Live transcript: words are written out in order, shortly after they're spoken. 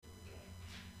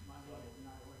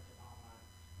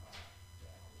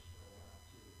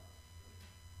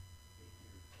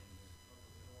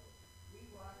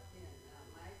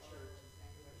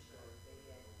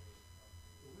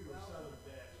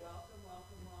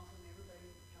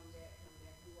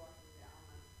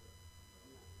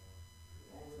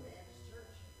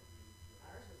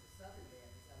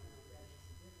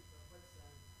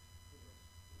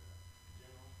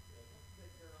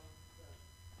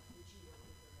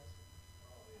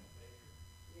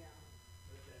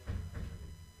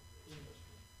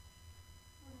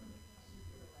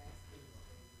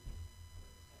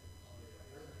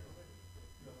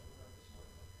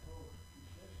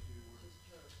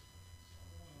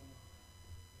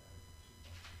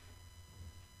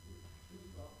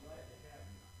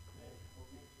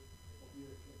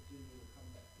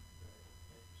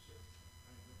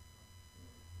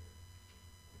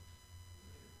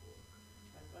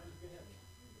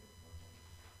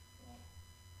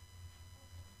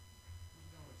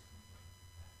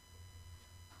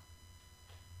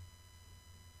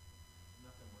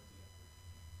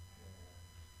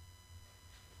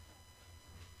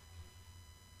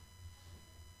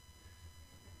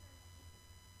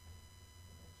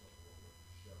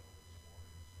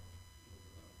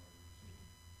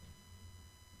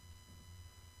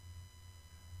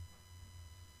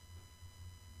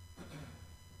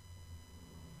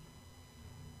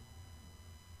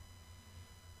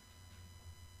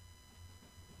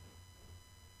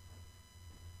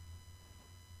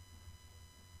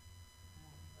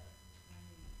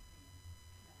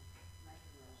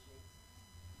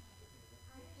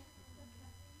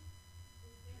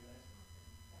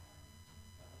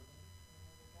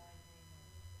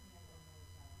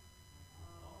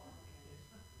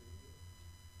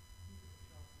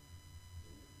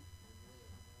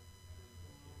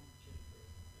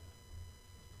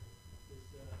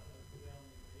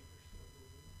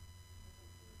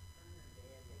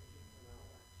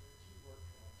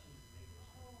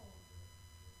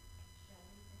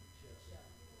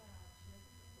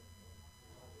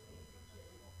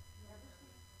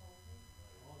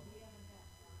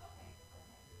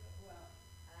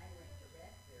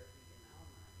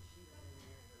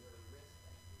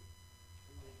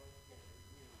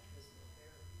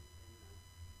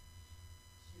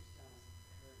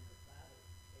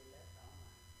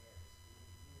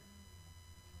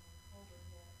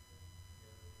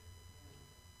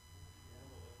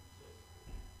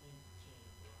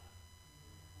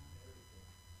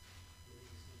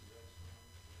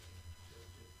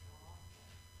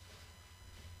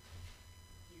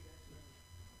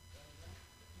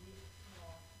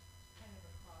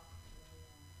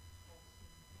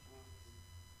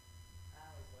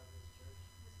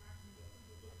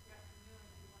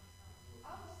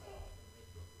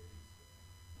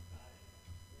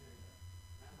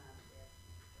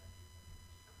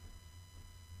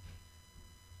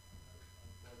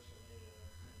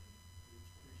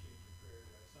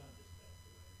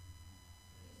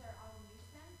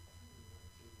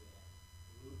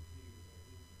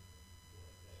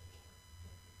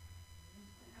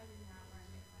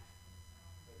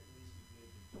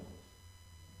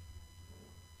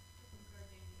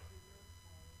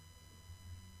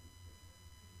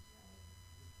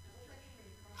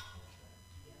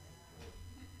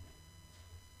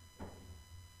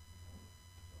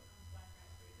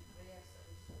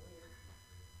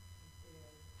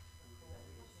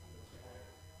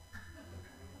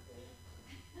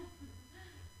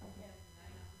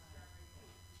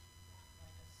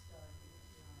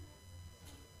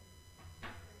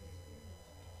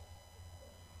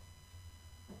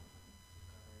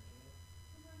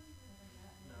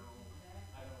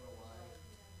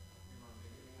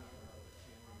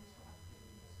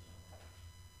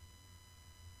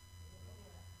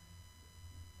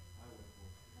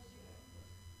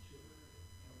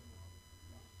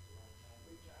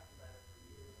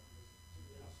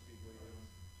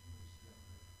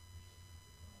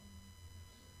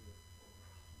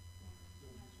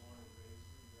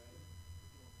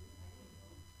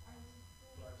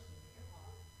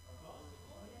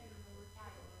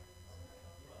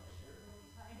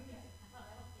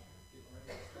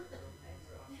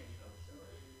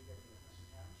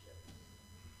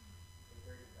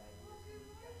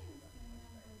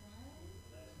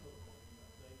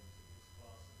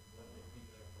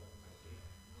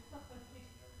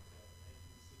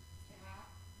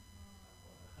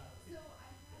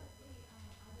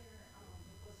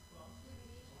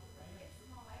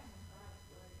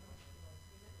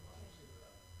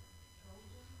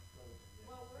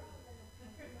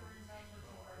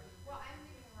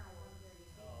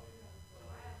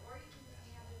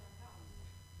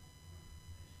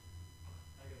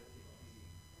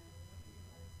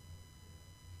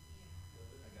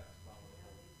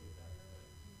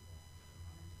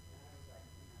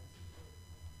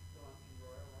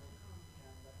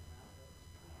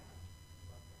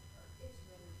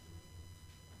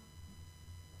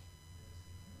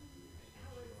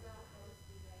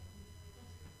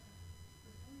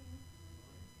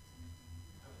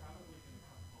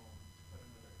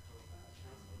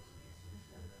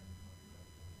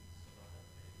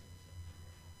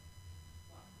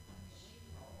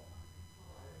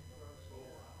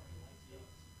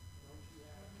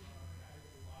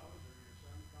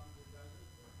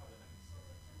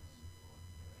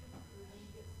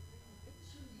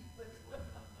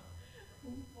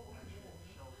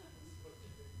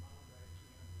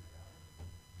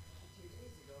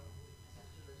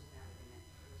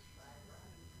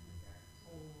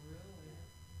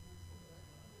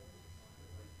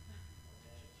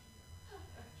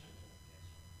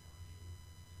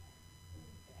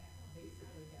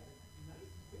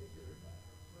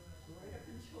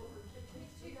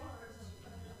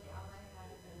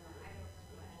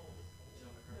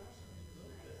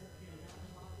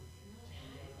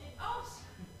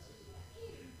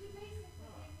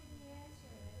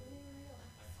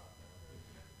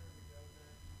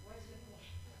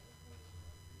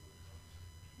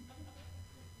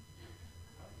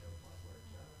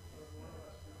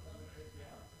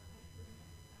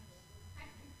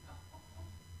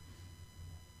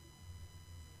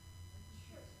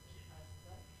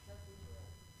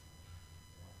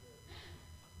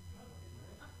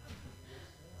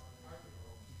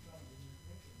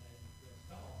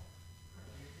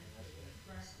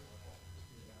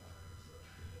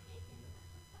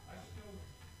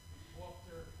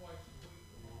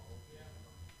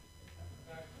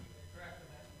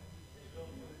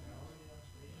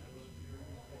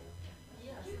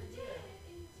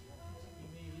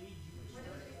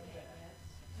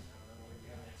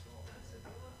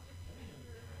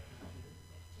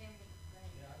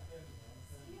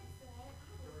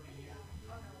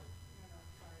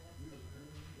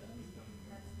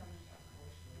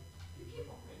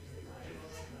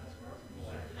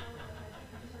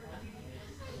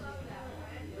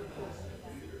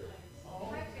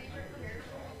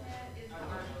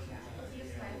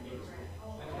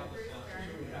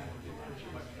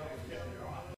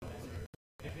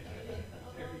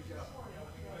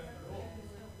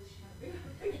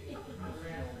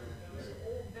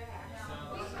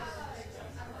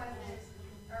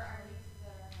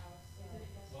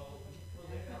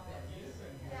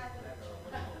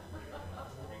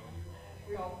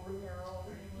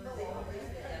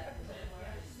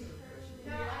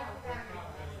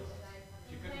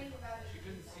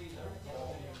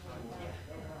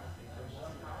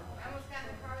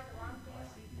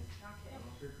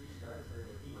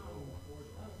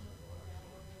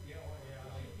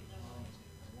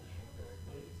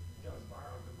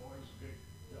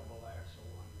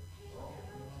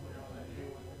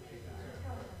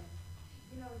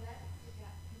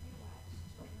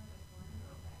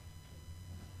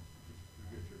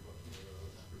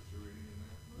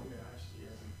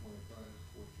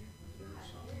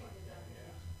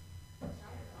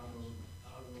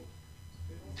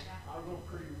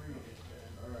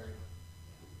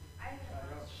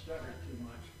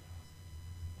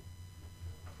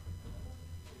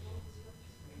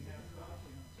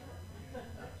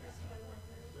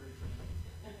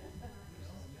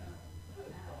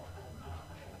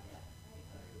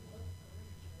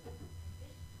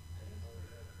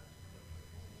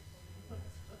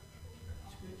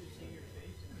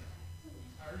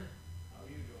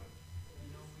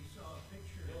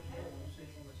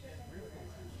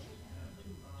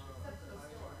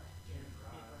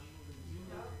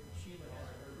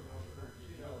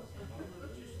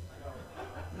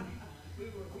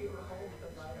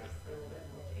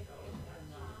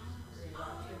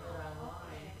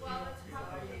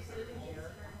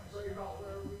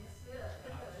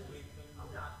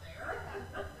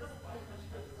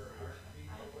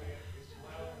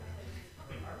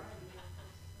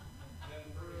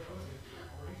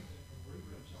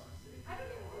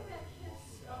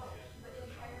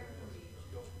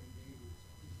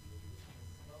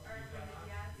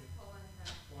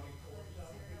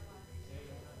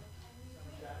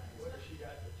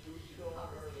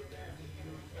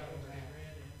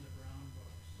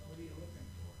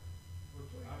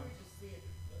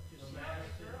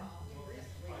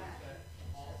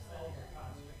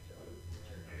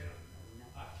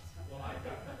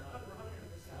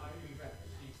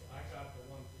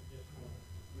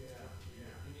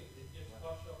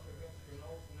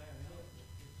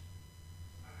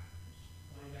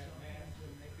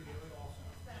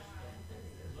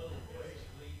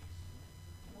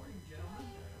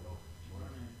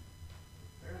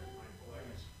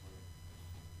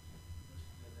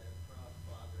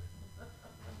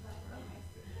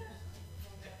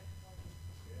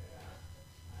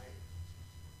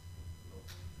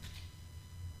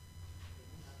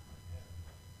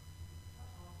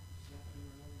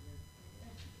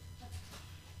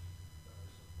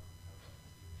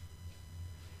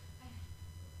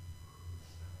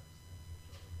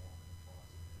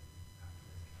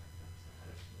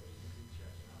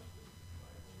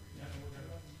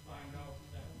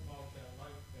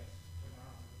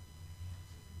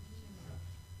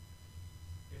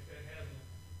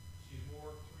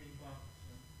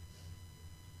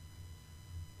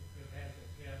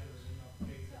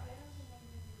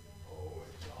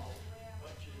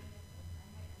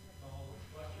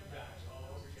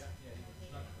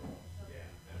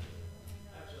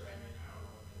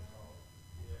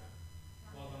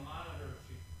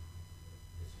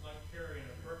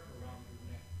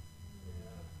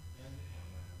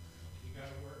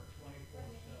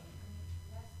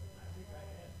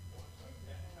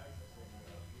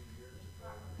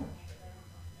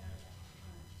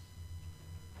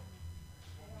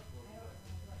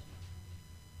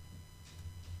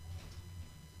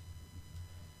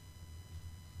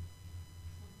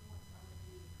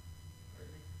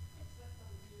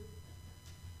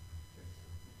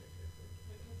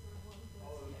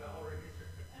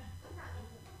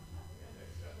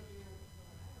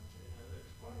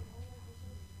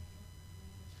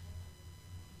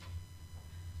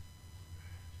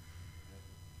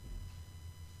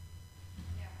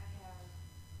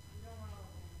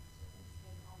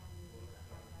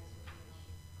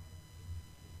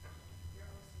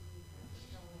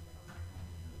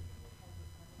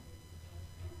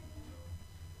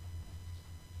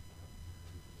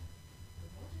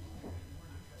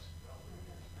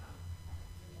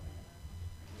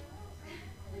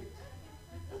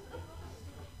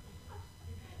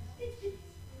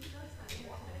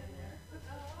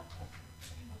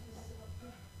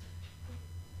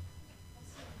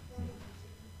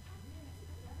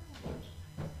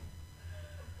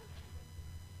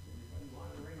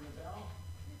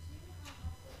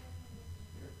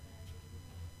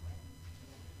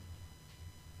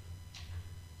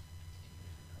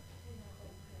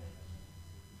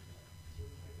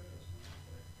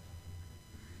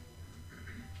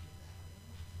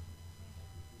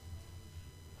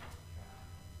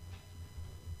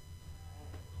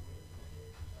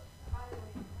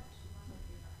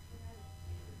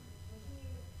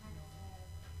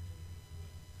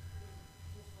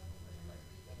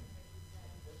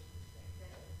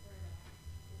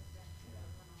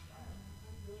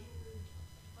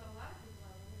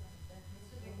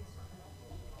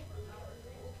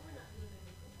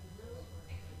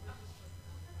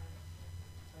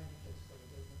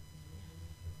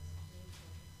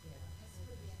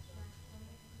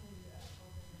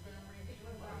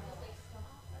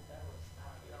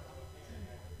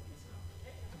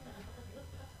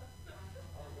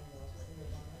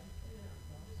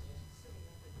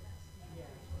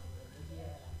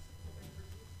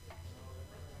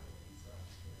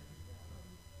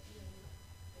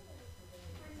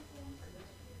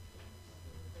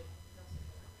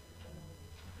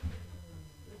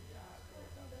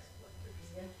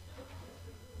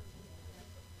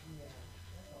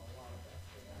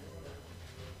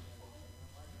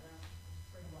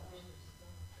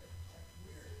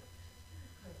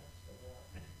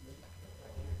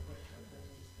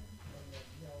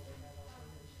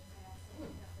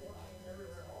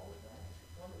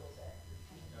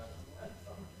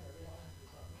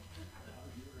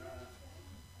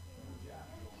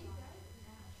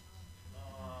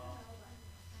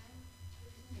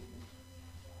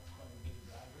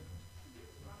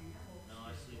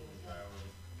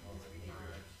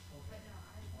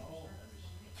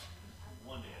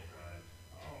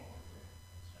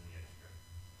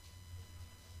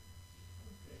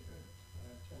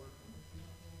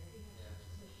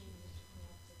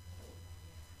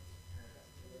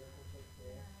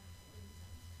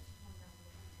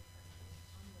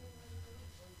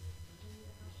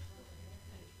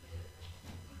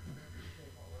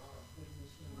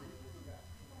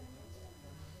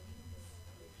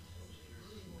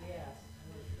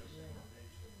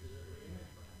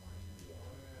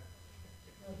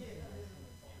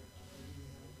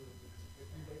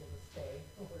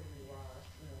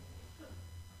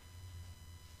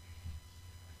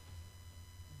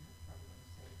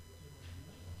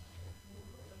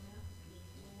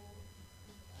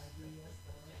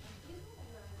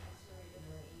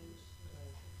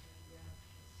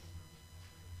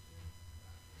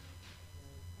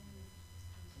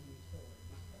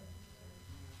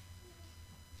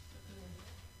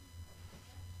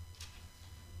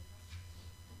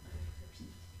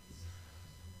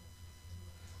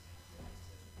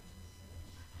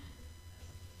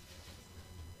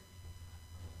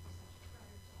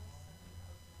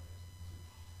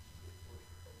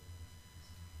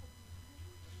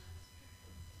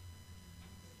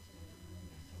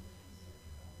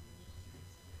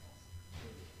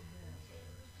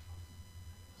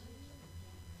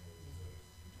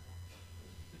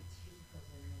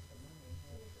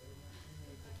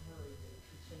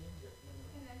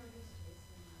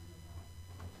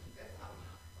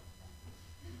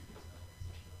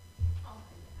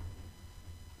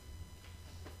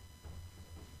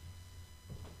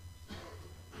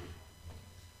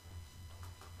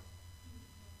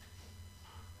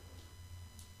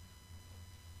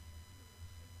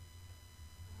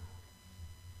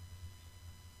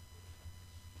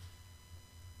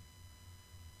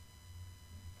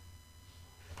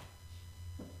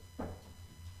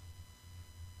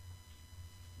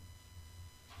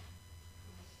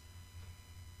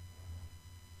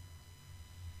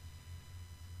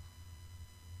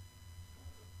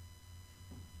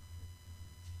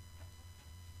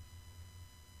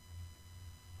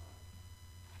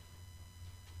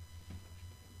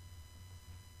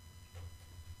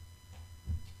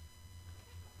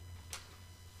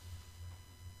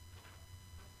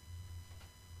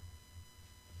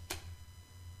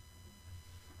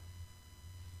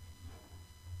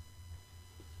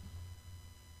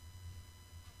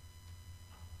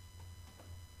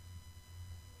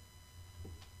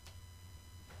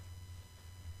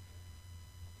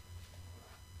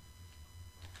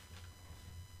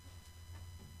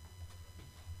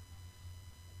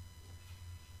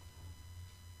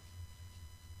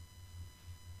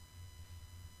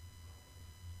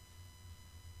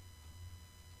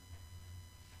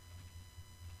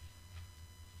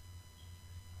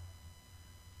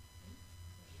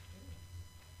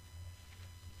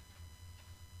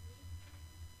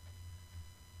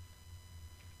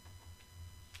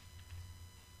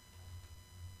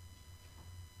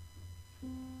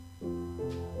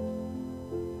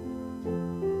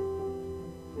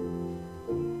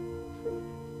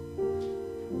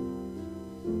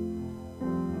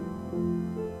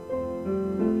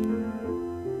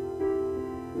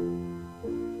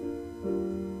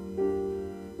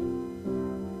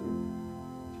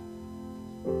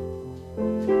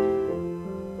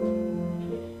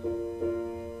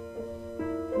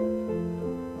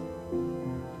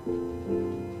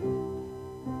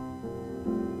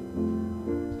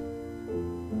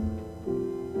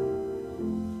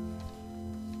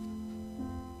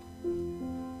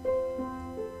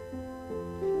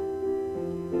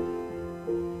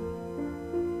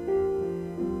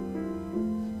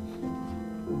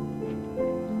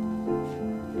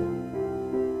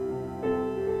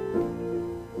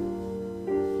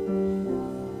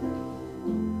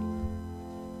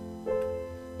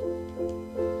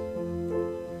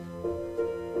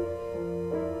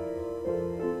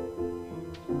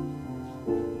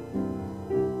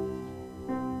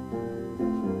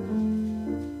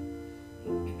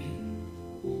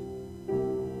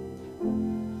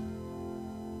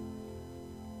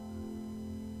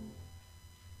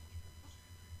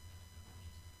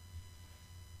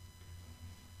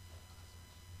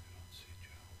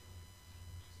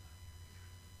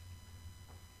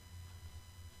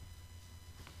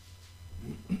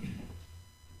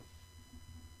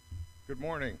Good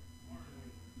morning.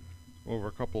 Over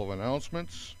a couple of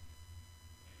announcements.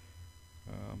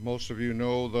 Most of you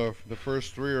know the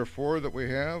first three or four that we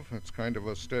have. It's kind of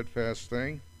a steadfast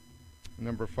thing.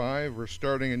 Number 5, we're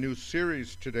starting a new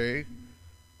series today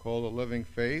called A Living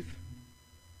Faith,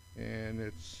 and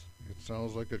it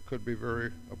sounds like it could be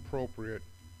very appropriate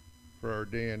for our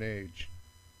day and age.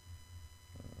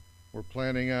 We're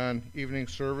planning on evening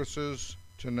services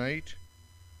tonight.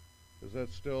 Is that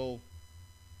still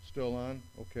on?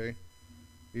 Okay.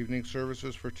 Evening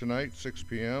services for tonight, 6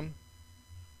 p.m.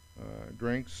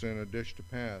 Drinks and a dish to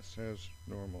pass as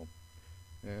normal.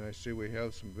 And I see we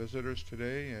have some visitors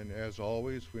today, and as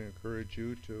always, we encourage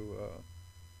you to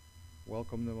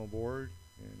welcome them aboard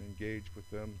and engage with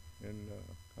them in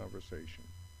conversation.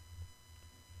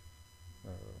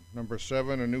 Number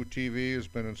 7, a new TV has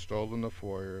been installed in the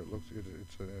foyer.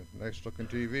 It's a nice looking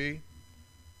TV,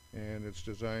 and it's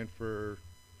designed for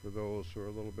those who are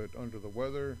a little bit under the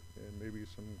weather and maybe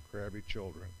some crabby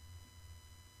children,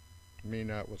 me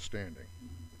notwithstanding.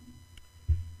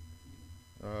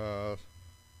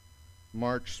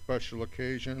 March special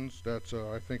occasions,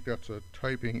 I think that's a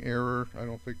typing error. I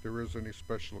don't think there is any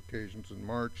special occasions in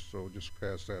March, so just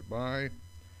pass that by.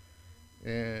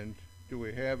 And do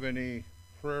we have any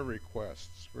prayer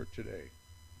requests for today?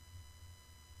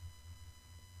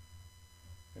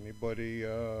 Anybody?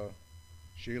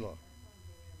 Sheila?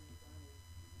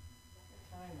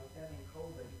 Time of having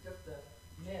COVID. He took the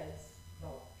meds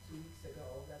about 2 weeks ago.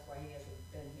 That's why he hasn't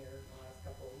been here the last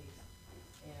couple of weeks.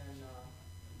 And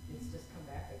it's just come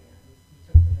back again. He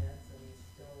took the meds and he's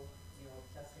still,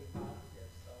 testing positive.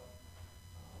 So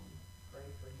pray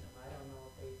for him. I don't know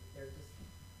if they're just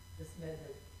this med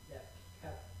that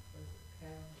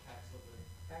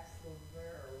Paxlovid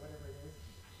or whatever it is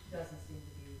doesn't seem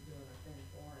to be doing a thing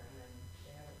for him, and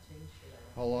they haven't changed it.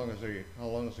 How long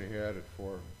has he had it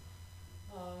for?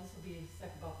 This will be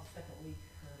about the second week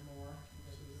or more,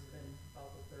 because he's been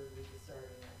about the third week of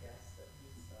starting, I guess, that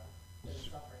he's been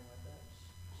suffering with it.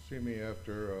 See me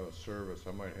after service.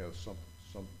 I might have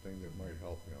something that might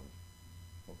help him.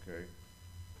 Okay.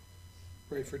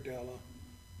 Pray for Della.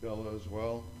 Della as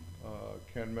well.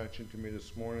 Ken mentioned to me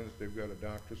this morning that they've got a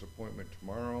doctor's appointment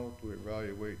tomorrow to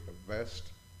evaluate a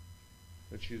vest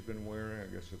that she's been wearing. I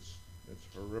guess it's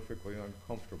horrifically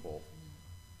uncomfortable.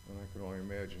 And I can only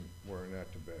imagine wearing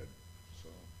that to bed. So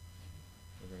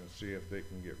we're going to see if they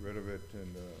can get rid of it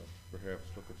and perhaps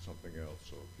look at something else.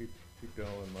 So keep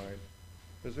Dell in mind.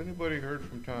 Has anybody heard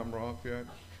from Tom Roth yet?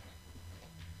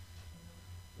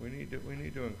 We need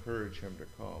to encourage him to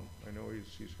come. I know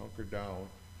he's hunkered down,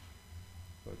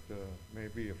 but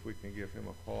maybe if we can give him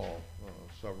a call,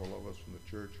 several of us from the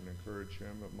church, and encourage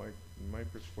him, it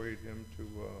might persuade him to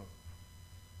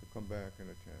come back and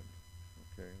attend.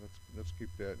 Okay, let's keep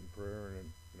that in prayer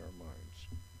and in our minds.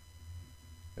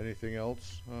 Anything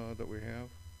else that we have?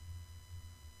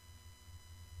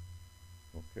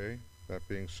 Okay, that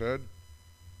being said,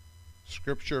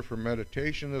 scripture for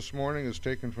meditation this morning is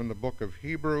taken from the book of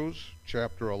Hebrews,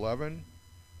 chapter 11,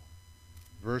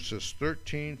 verses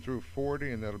 13 through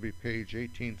 40, and that'll be page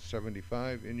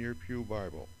 1875 in your Pew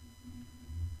Bible.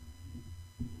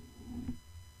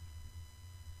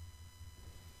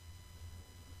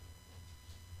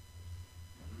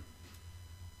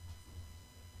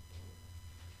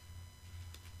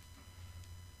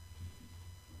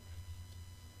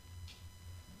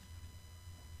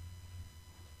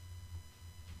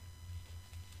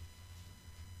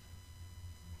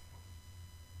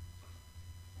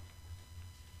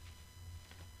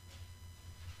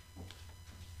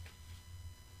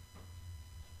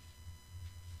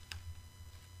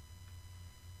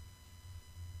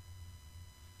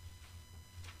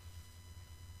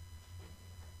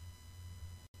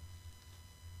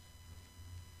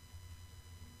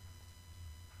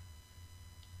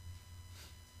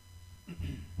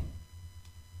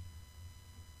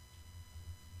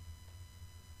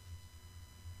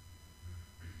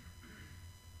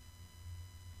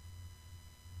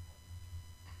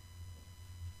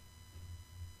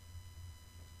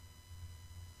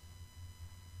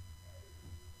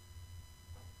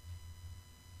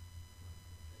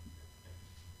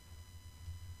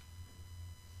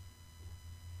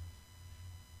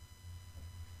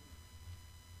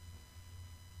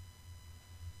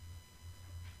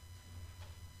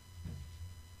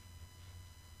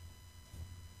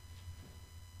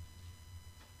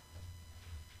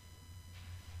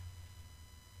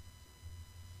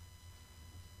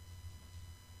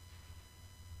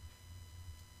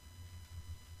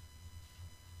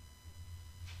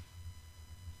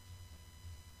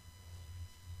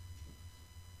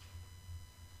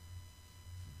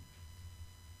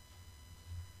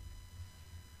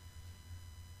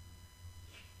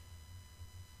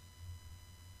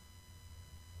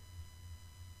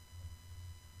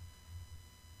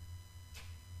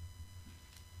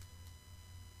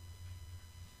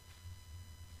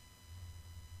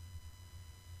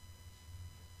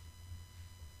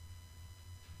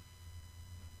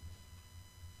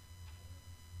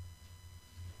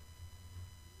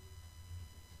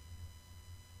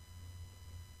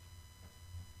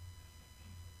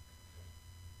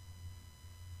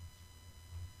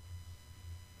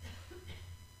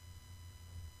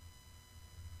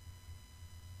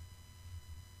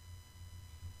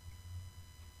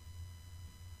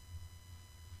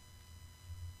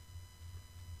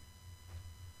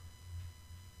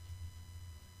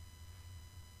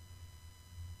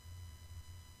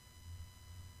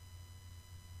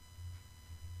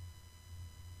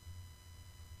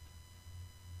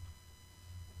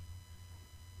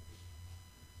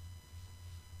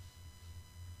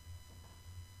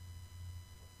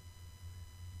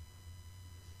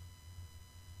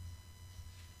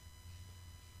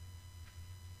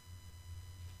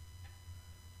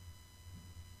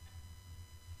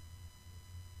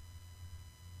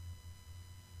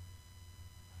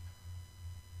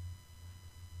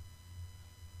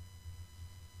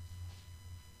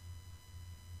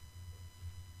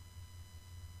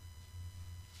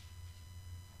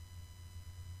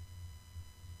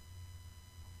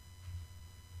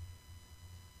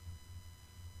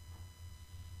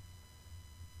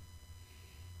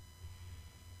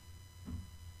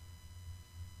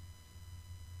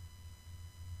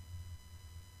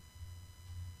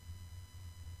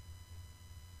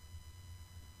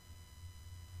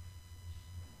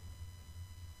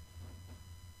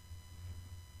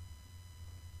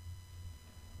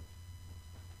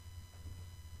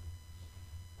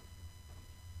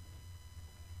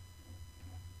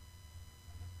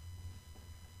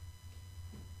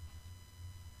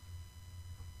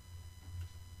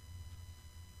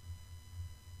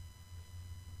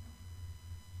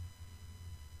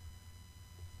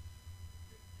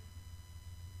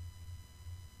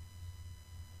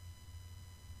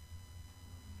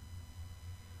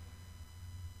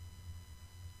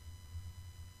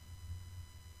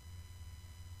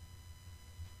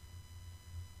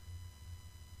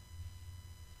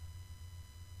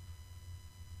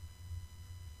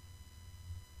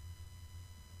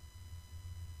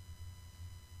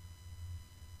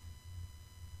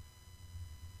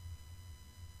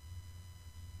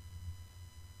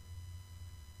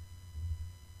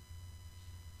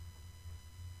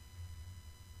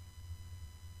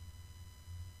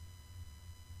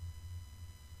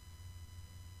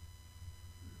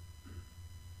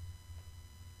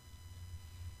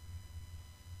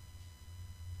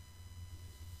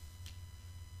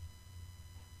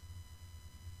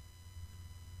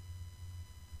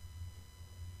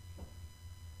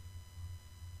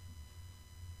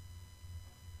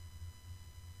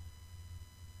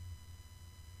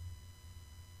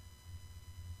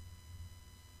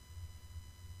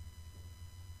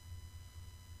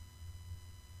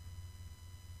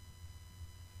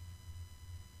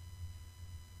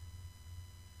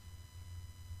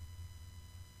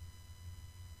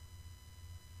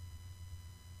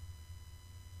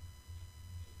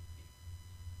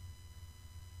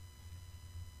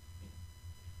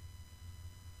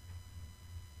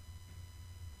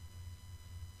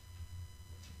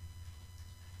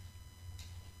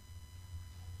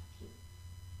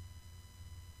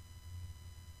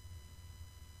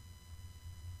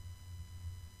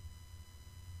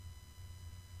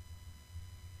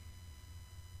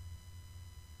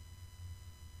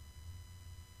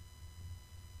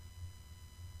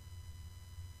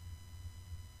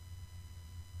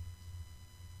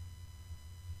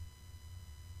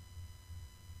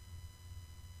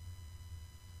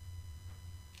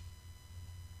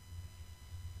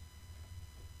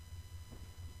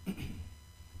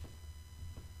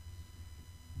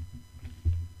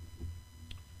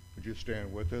 Would you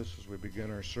stand with us as we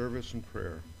begin our service in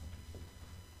prayer?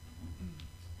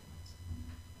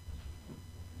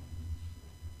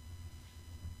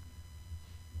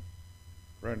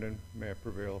 Brendan, may I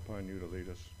prevail upon you to lead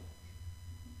us?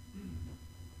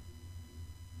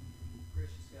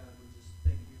 Gracious God, we just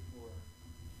thank you for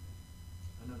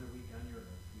another week on your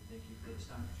earth. We thank you for this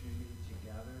opportunity to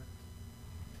gather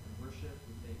and worship.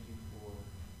 We thank you for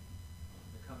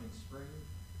the coming spring.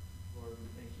 Lord, we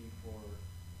thank you for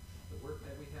the work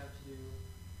that we have to do,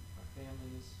 our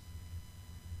families.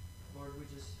 Lord, we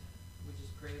just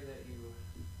pray that you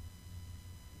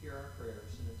hear our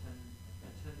prayers and attend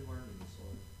to our needs,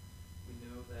 Lord. We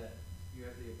know that you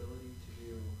have the ability to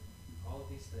do all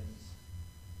of these things.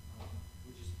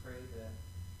 We just pray that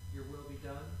your will be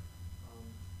done.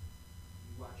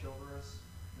 You watch over us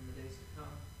in the days to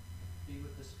come. Be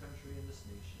with this country and this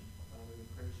nation. Father, we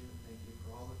praise you and thank you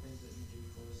for all the things that you do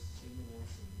for us, seen and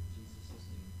unseen. In Jesus'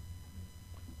 name.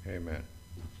 Amen.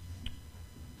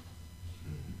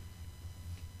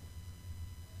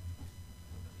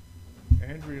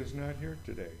 Andrea's not here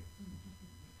today.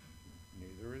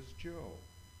 Neither is Joe.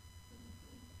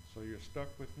 So you're stuck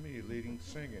with me leading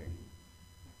singing.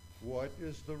 What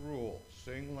is the rule?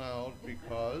 Sing loud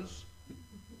because?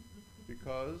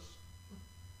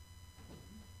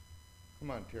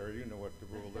 Come on, Terry, you know what the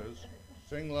rule is.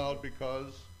 Sing loud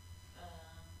because?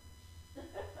 I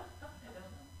don't know.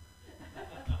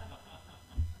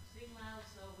 Sing loud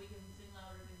so we can sing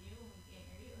louder than you and we can't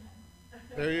hear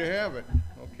you. There you have it.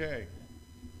 Okay.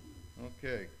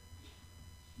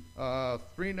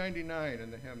 399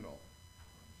 in the hymnal.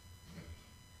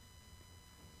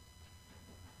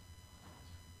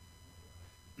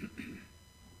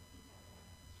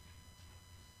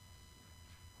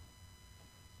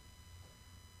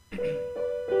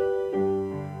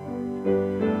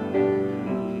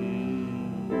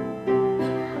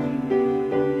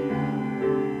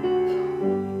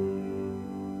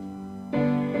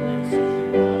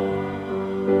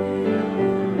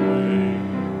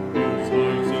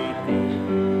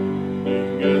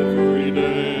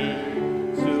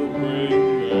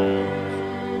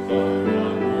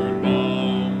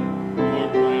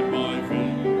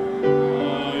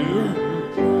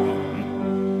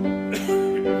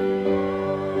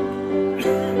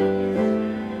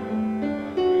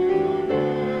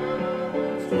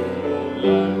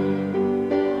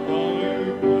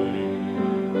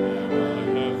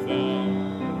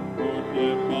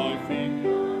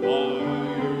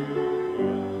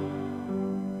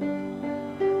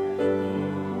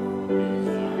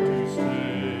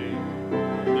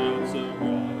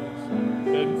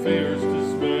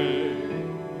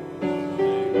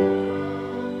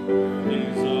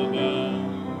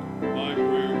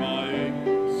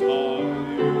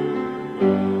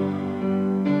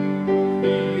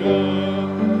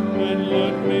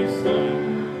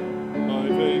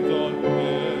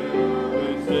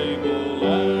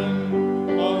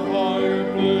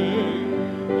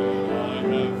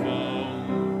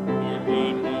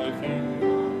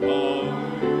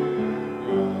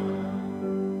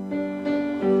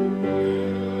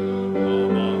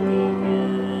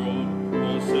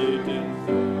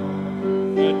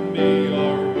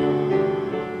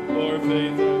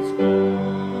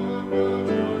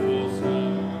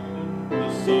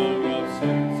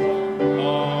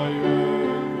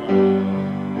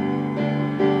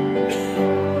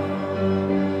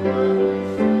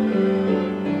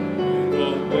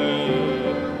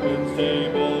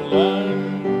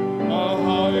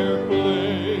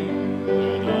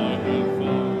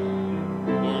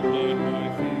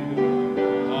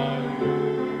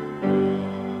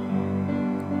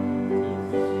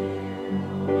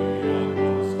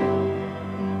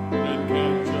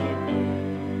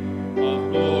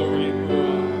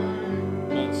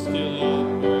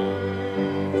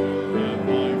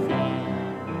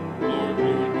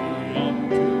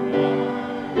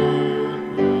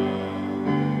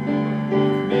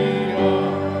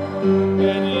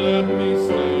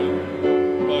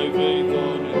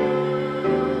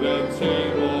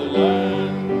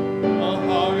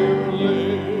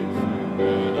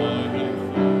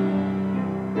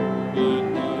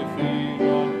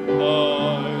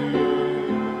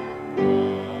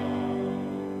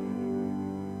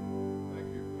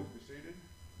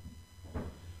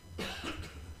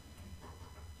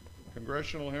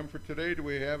 Congressional hymn for today. Do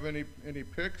we have any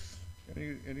picks?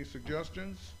 Any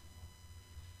suggestions?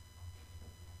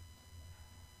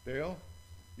 Dale,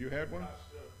 you had one?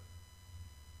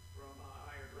 From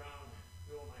Higher Ground,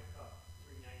 Fill My Cup,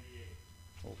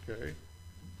 398. Okay.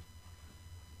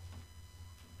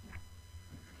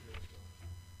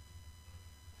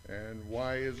 And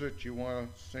why is it you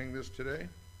want to sing this today?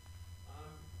 I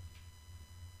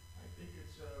think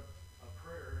it's a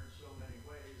prayer in so many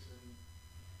ways, and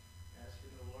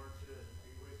asking the Lord to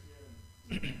be with you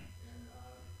and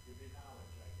give you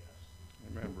knowledge, I guess.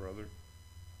 Amen, brother.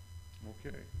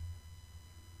 Okay.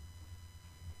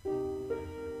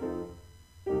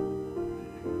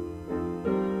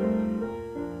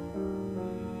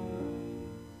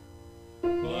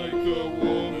 Like the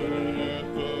woman at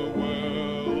the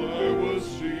well, I was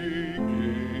seeking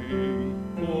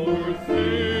for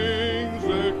things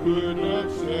that could not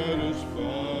satisfy.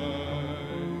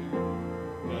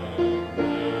 And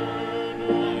then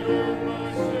I heard my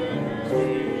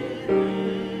Savior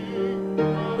speaking,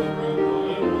 "Come from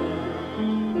my well,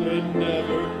 that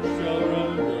never shall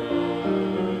run dry."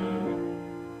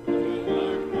 Till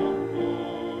I come,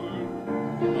 Lord,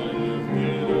 I lift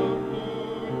it up,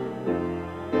 Lord.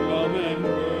 Come and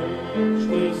quench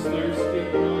this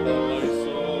thirsting of my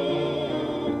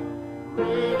soul.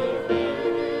 Bread of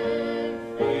heaven,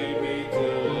 feed me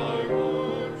till I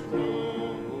want no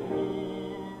more.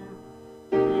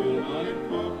 Fill my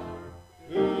cup,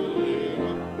 fill it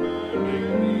up, and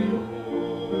make me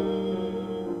whole.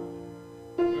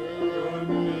 There are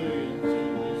millions in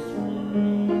this world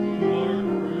who are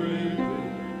craving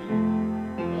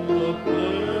the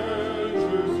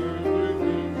pleasures earthly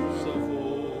things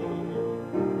afford.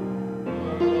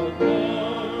 But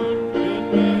none can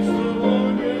match the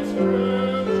longest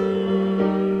treasure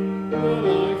that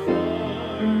I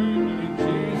find in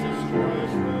Jesus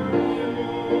Christ my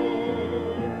Lord.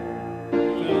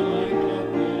 Fill my cup,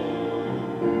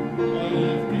 Lord, I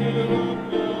lift it up,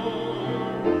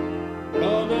 Lord.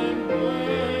 Come and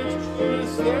quench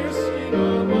this thirsting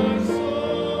of my soul.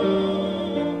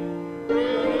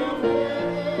 Bread of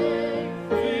heaven,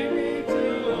 feed me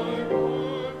till I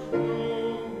want no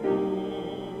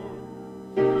more.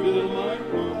 Fill my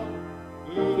cup,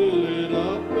 fill it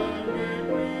up, and make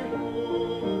me whole.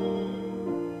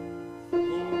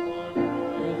 Oh, my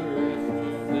brother, if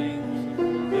the things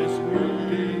of this world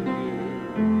gain you,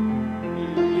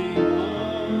 it be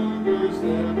hungers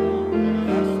that will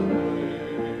pass away.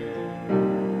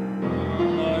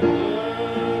 My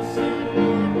blessed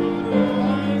Lord will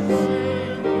find Savior,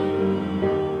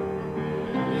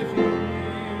 if you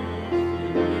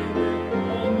live,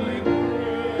 all my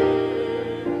pray.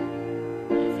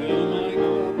 Fill my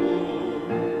cup, Lord,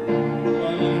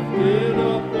 I lift it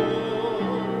up, Lord.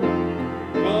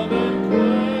 Come and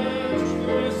quench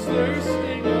this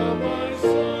thirsting of my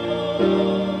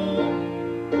soul.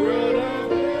 Bread of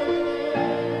heaven,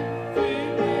 feed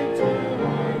me till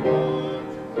I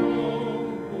want no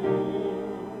more.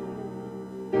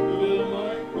 Fill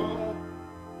my cup,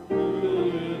 fill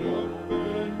it up,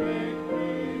 and make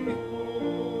me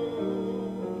whole.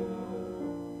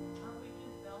 How we do,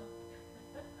 Bill?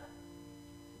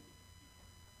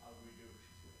 How'd we do?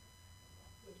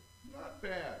 Not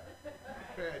bad.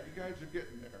 Not bad. You guys are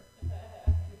getting there.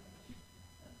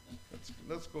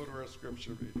 Let's go to our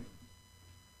scripture reading.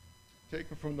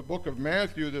 Taken from the book of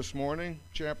Matthew this morning,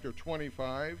 chapter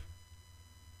 25,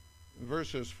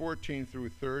 verses 14 through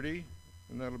 30,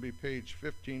 and that'll be page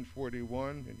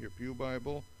 1541 in your pew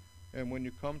Bible. And when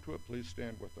you come to it, please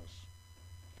stand with us.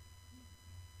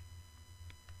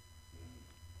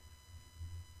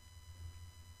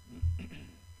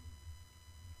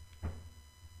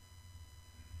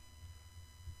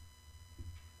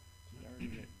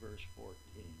 Starting at verse 14.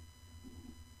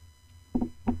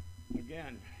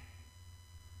 Again,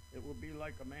 it will be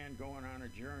like a man going on a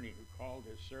journey who called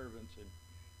his servants and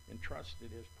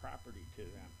entrusted his property to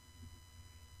them.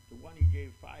 To one he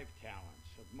gave 5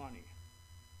 talents of money,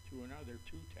 to another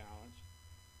 2 talents,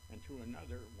 and to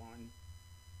another one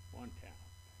talent.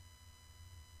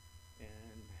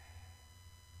 And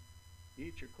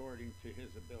each according to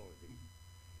his ability.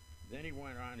 Then he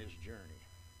went on his journey.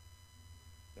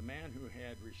 The man who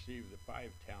had received the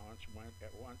 5 talents went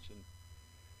at once and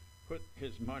put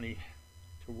his money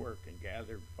to work and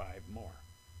gathered 5 more.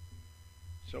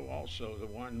 So also the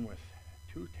one with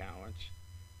 2 talents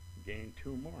gained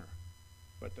 2 more.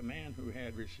 But the man who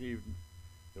had received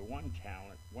the 1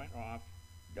 talent went off,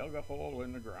 dug a hole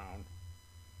in the ground,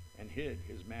 and hid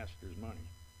his master's money.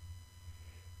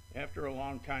 After a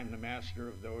long time, the master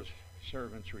of those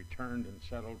servants returned and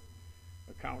settled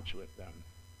accounts with them.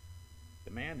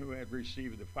 The man who had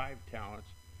received the 5 talents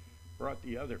brought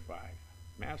the other 5.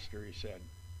 Master, he said,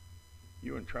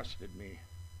 you entrusted me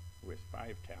with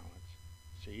 5 talents.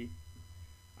 See,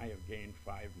 I have gained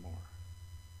 5 more.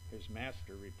 His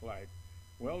master replied,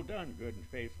 well done, good and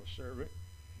faithful servant.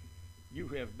 You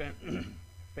have been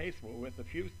faithful with a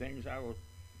few things. I will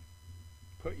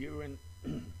put you in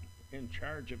in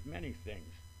charge of many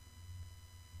things.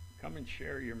 Come and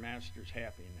share your master's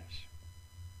happiness.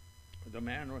 The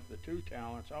man with the 2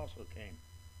 talents also came.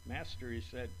 Master, he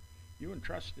said, you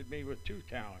entrusted me with 2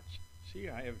 talents. See,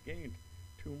 I have gained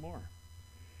 2 more.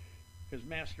 His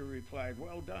master replied,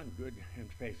 well done, good and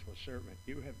faithful servant.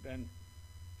 You have been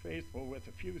faithful with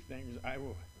a few things. I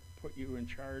will put you in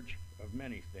charge of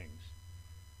many things.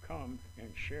 Come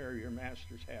and share your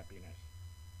master's happiness.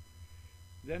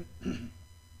 Then,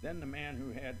 then the man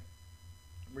who had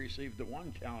received the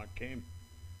 1 talent came.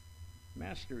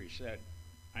 Master, he said,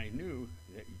 I knew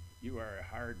that you are a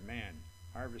hard man,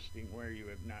 harvesting where you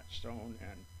have not sown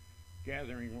and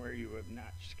gathering where you have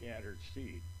not scattered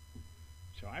seed.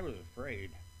 So I was afraid,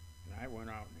 and I went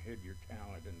out and hid your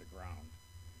talent in the ground.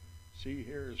 See,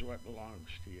 here is what belongs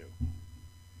to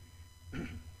you.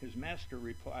 His master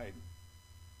replied,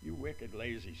 you wicked,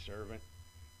 lazy servant,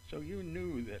 so you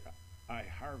knew that I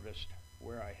harvest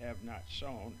where I have not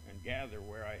sown and gather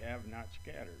where I have not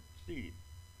scattered seed.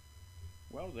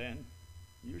 Well then,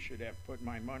 you should have put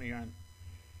my money on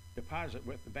deposit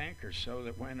with the bankers so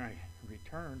that when I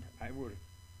returned, I would have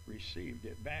received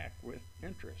it back with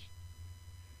interest.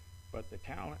 But the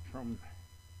talent from,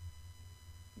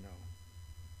 no,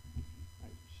 I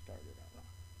started out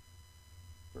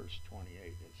wrong. Verse 28,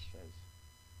 it says,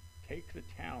 take the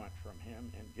talent from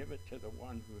him and give it to the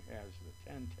one who has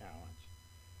the 10 talents.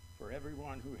 For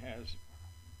everyone who has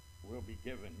will be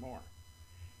given more,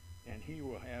 and he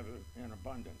will have an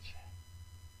abundance.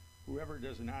 Whoever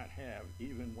does not have,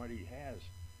 even what he has,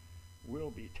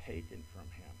 will be taken from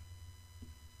him.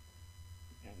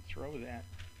 And throw that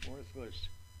worthless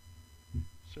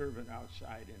servant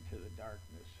outside into the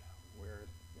darkness, where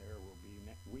there will be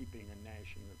weeping and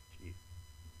gnashing of teeth.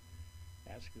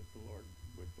 Ask that the Lord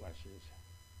would bless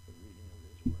the reading of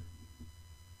his word.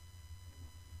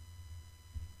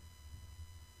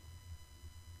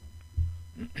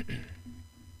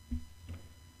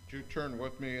 Would you turn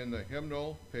with me in the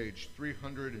hymnal, page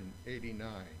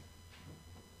 389.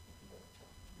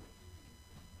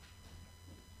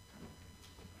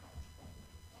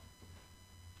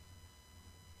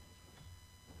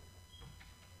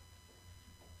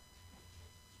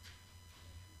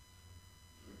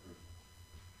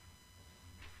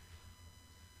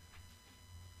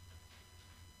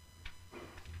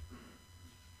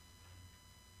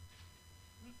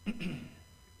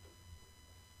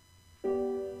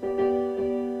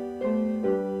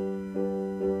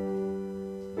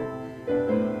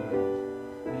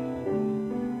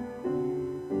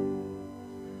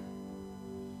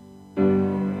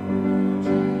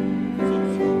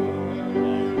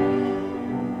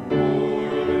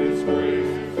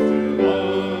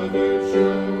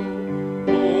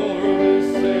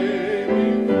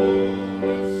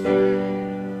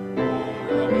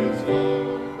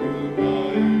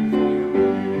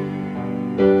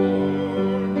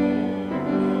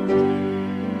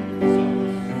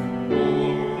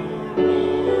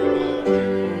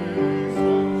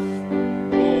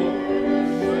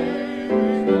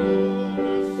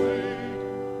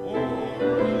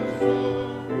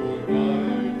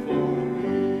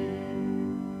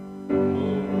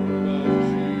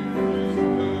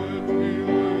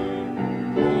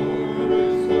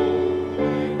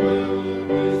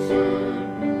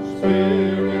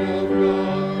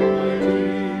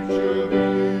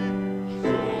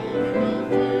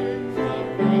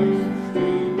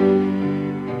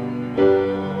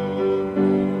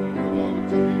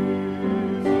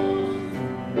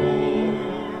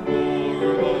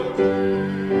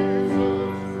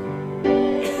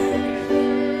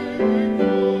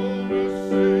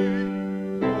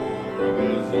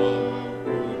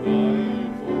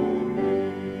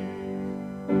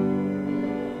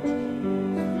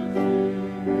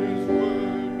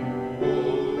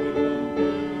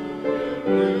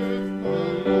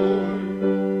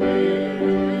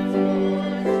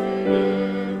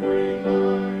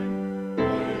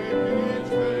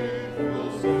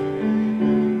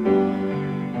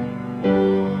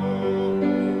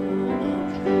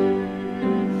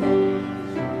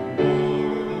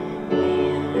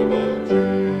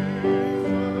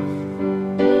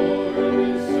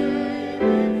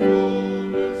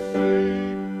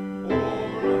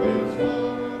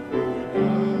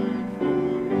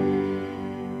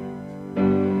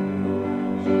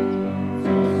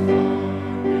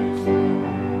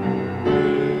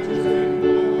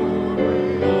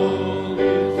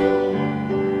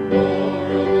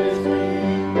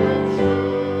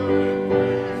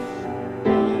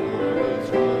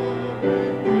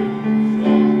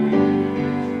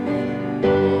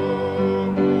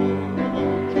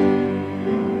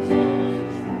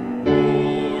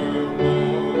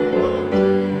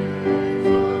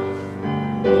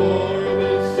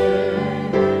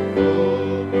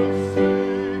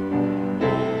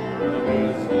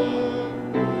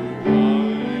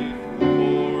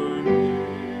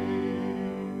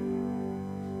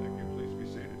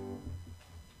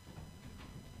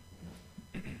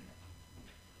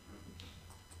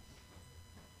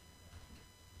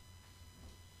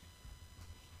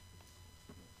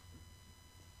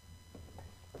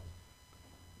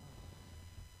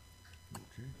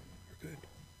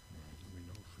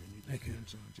 Thank you.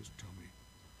 Fans on, just tell me.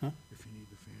 Huh? If you need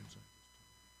the fans on, just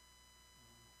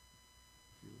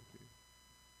tell me. You okay?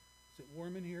 Is it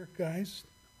warm in here, guys?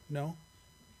 No?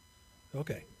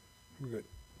 Okay, we're good.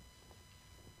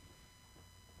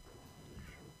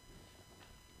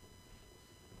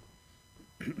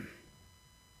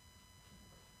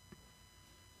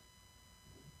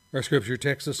 Our scripture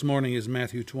text this morning is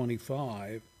Matthew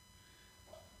 25,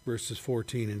 verses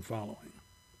 14 and following.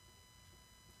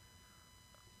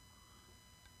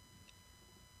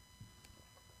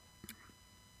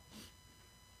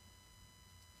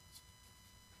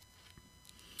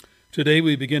 Today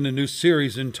we begin a new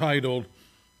series entitled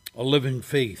A Living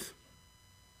Faith.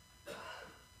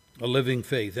 A Living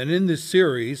Faith. And in this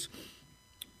series,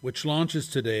 which launches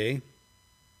today,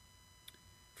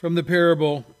 from the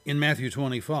parable in Matthew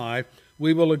 25,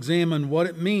 we will examine what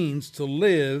it means to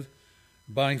live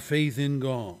by faith in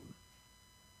God.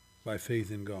 By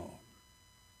faith in God.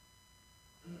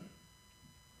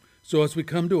 So as we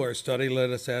come to our study,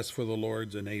 let us ask for the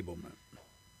Lord's enablement.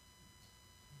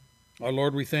 Our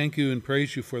Lord, we thank you and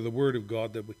praise you for the word of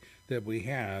God that we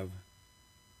have,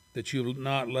 that you have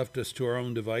not left us to our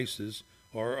own devices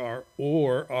or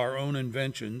our own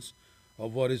inventions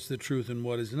of what is the truth and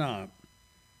what is not.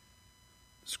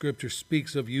 Scripture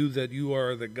speaks of you that you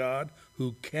are the God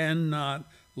who cannot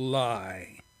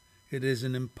lie. It is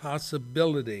an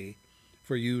impossibility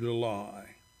for you to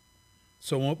lie.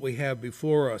 So what we have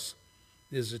before us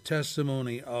is a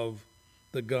testimony of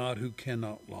the God who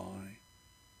cannot lie.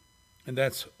 And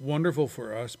that's wonderful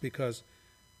for us because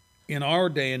in our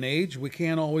day and age, we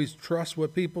can't always trust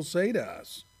what people say to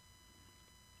us.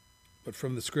 But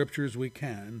from the Scriptures, we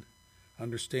can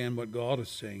understand what God is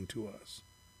saying to us.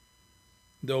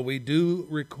 Though we do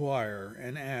require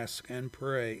and ask and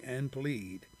pray and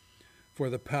plead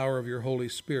for the power of your Holy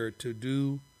Spirit to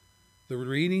do the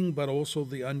reading, but also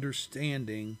the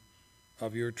understanding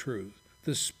of your truth.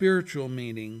 The spiritual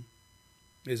meaning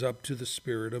is up to the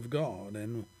Spirit of God,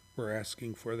 and we're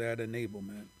asking for that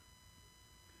enablement.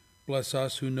 Bless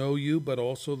us who know you, but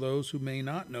also those who may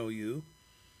not know you.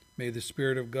 May the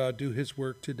Spirit of God do his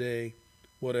work today,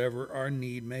 whatever our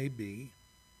need may be.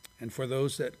 And for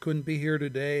those that couldn't be here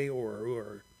today or who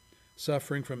are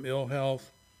suffering from ill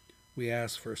health, we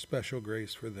ask for special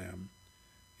grace for them.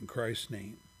 In Christ's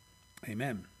name,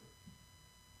 amen.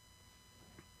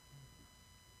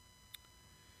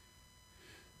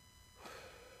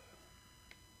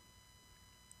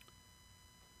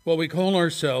 Well, we call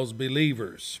ourselves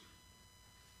believers.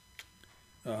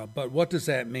 But what does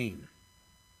that mean?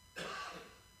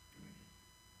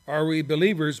 Are we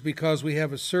believers because we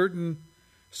have a certain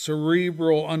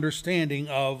cerebral understanding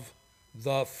of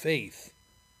the faith?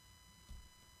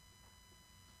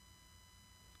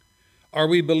 Are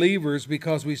we believers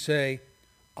because we say,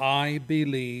 I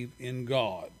believe in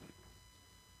God?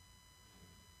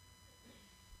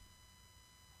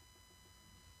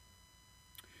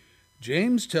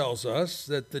 James tells us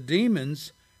that the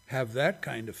demons have that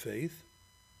kind of faith.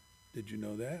 Did you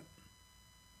know that?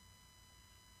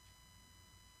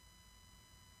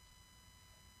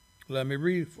 Let me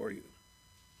read it for you.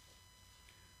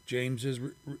 James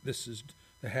this is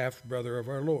the half-brother of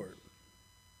our Lord,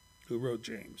 who wrote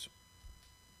James.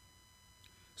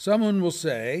 Someone will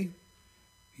say,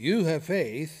 you have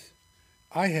faith,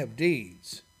 I have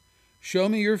deeds. Show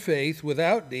me your faith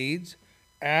without deeds,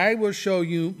 I will show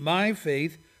you my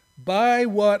faith by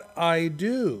what I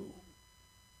do.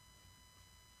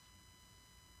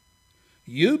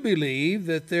 You believe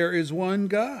that there is one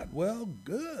God. Well,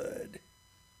 good.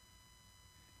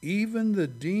 Even the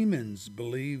demons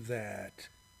believe that,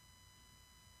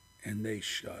 and they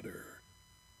shudder.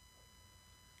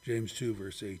 James 2,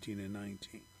 verse 18 and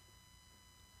 19.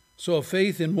 So a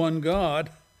faith in one God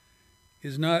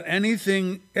is not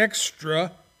anything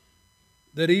extra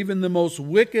that even the most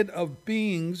wicked of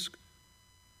beings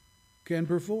can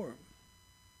perform.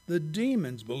 The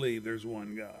demons believe there's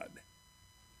one God.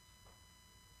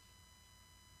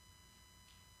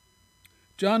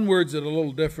 John words it a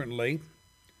little differently,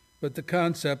 but the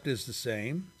concept is the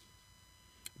same.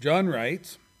 John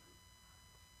writes,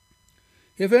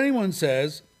 if anyone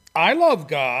says, I love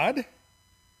God,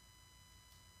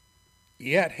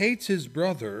 yet hates his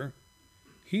brother,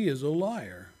 he is a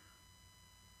liar.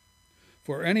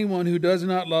 For anyone who does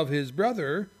not love his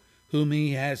brother, whom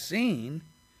he has seen,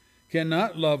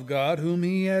 cannot love God, whom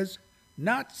he has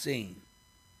not seen.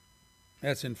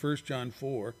 That's in 1 John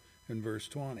 4 and verse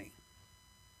 20.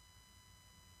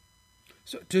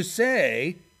 So to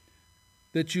say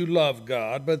that you love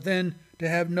God, but then to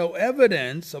have no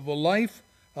evidence of a life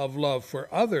of love for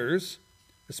others,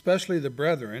 especially the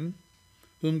brethren,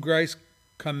 whom Christ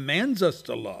commands us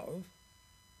to love,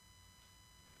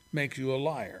 makes you a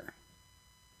liar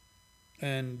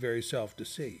and very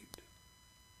self-deceived.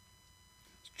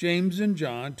 James and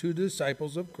John, two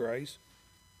disciples of Christ,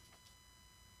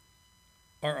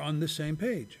 are on the same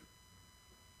page.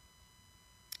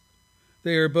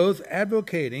 They are both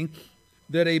advocating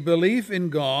that a belief in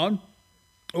God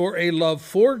or a love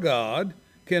for God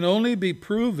can only be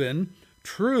proven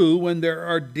true when there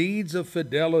are deeds of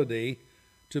fidelity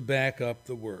to back up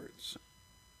the words.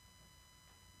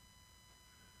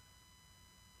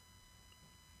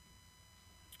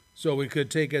 So we could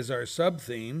take as our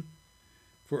sub-theme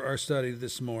for our study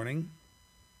this morning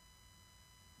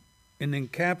and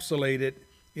encapsulate it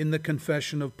in the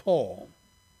confession of Paul.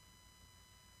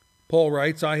 Paul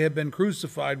writes, I have been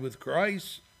crucified with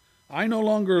Christ. I no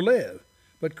longer live,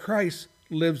 but Christ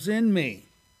lives in me.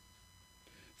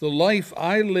 The life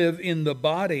I live in the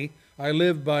body, I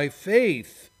live by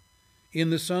faith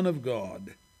in the Son of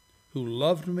God, who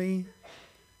loved me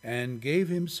and gave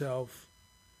himself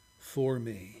for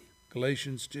me.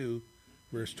 Galatians 2,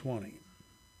 verse 20.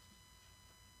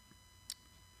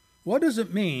 What does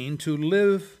it mean to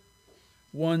live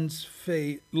one's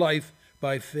life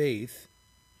by faith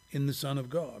in the Son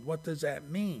of God? What does that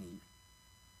mean?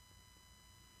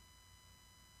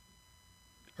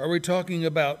 Are we talking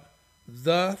about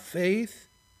the faith?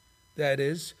 That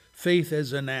is, faith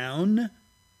as a noun?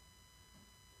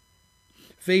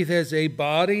 Faith as a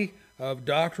body of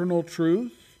doctrinal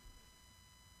truth?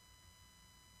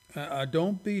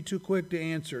 Don't be too quick to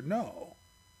answer no.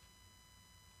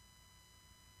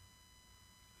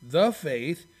 The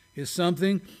faith is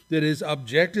something that is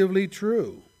objectively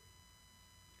true.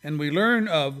 And we learn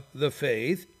of the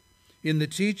faith in the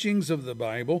teachings of the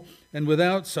Bible, and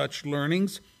without such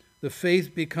learnings, the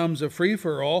faith becomes a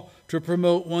free-for-all to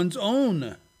promote one's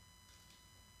own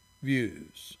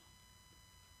views.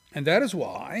 And that is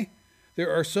why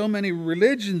there are so many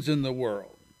religions in the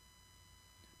world.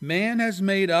 Man has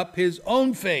made up his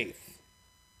own faith,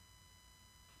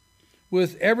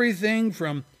 with everything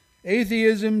from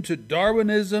atheism to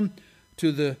Darwinism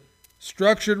to the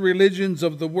structured religions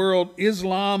of the world,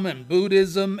 Islam and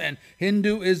Buddhism and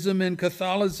Hinduism and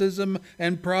Catholicism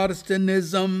and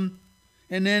Protestantism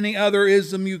and any other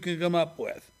ism you can come up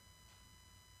with.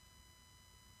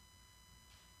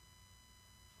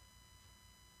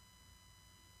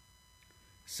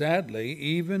 Sadly,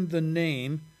 even the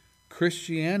name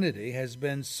Christianity has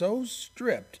been so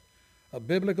stripped of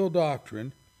biblical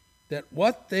doctrine that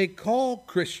what they call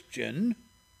Christian,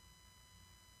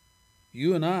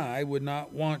 you and I would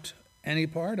not want any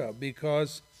part of,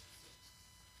 because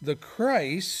the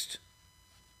Christ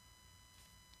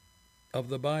of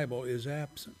the Bible is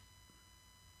absent.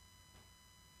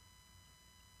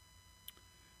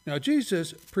 Now,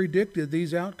 Jesus predicted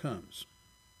these outcomes.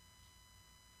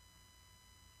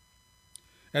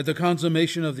 At the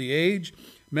consummation of the age,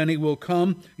 many will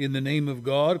come in the name of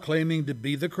God, claiming to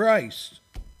be the Christ.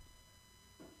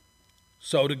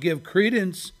 So to give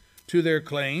credence to their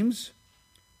claims,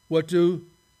 what do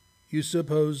you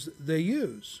suppose they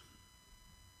use?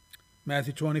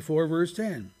 Matthew 24, verse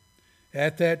 10.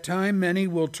 At that time, many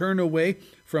will turn away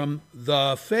from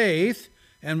the faith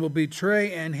and will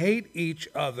betray and hate each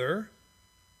other.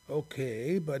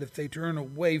 Okay, but if they turn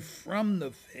away from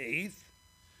the faith,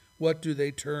 what do they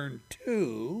turn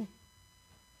to?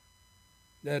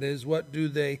 That is, what do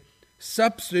they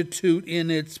substitute in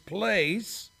its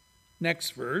place?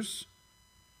 Next verse,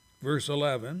 verse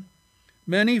 11.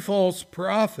 Many false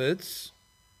prophets,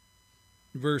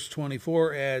 verse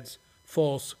 24 adds,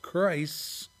 false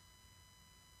Christs,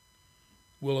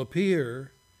 will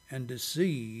appear and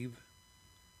deceive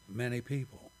many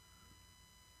people.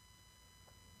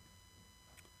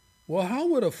 Well, how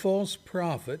would a false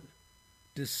prophet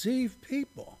deceive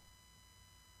people?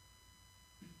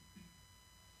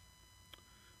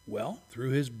 Well, through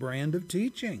his brand of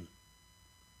teaching.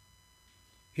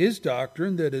 His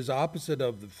doctrine that is opposite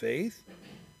of the faith,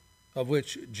 of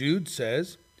which Jude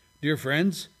says, Dear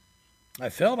friends, I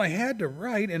felt I had to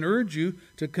write and urge you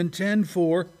to contend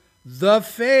for the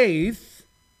faith.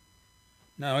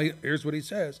 Now, here's what he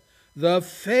says. The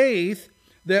faith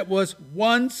that was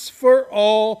once for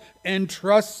all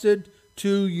entrusted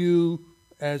to you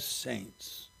as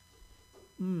saints.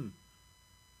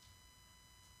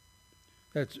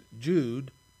 That's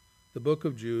Jude, the book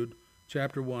of Jude,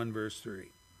 chapter 1, verse 3.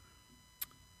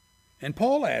 And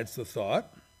Paul adds the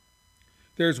thought,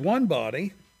 there's one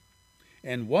body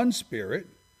and one Spirit,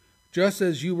 just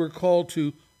as you were called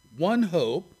to one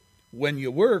hope when you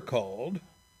were called,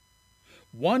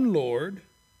 one Lord,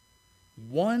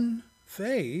 one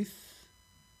faith,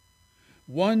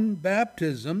 one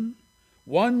baptism,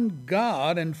 one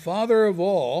God and Father of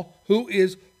all, who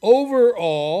is over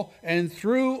all and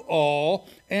through all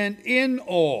and in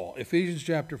all. Ephesians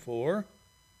chapter 4,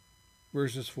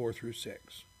 verses 4 through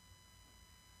 6.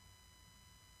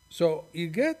 So you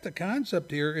get the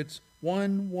concept here. It's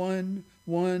one, one,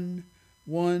 one,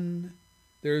 one.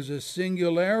 There's a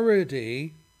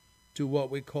singularity to what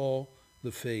we call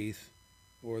the faith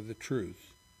or the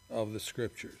truth of the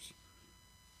Scriptures.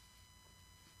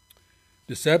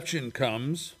 Deception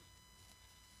comes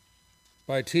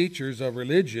by teachers of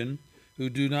religion who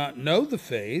do not know the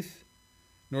faith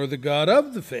nor the God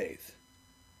of the faith.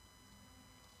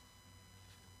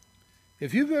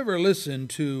 If you've ever listened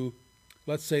to,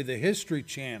 let's say, the History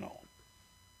Channel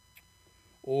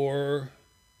or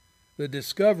the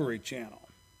Discovery Channel,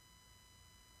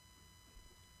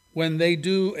 when they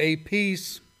do a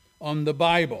piece on the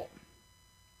Bible,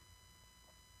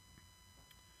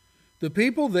 the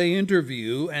people they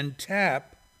interview and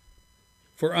tap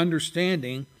for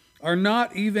understanding are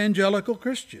not evangelical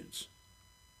Christians.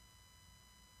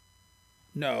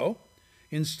 No,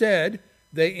 instead,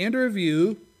 they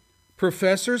interview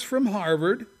professors from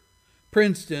Harvard,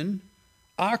 Princeton,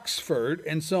 Oxford,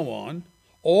 and so on,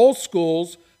 all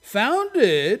schools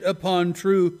founded upon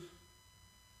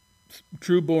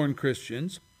true-born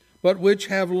Christians, but which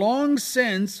have long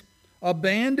since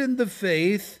abandoned the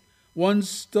faith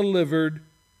once delivered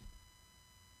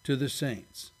to the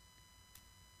saints.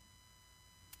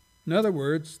 In other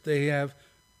words, they have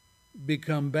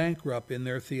become bankrupt in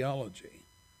their theology,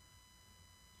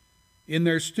 in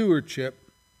their stewardship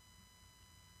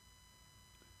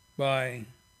by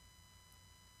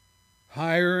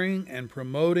hiring and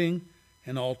promoting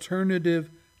an alternative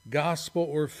gospel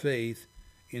or faith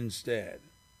instead.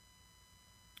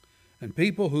 And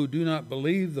people who do not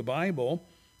believe the Bible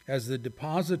as the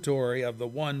depository of the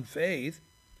one faith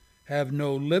have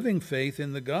no living faith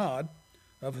in the God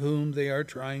of whom they are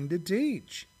trying to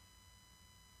teach.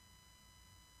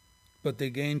 But they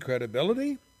gain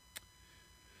credibility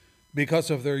because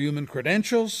of their human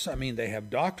credentials. I mean, they have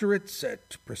doctorates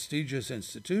at prestigious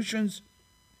institutions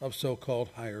of so-called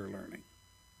higher learning.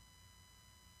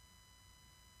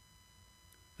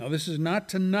 Now, this is not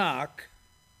to knock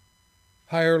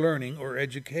higher learning or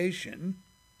education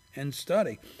and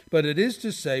study, but it is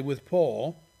to say with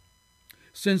Paul,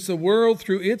 since the world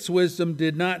through its wisdom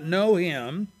did not know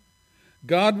him,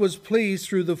 God was pleased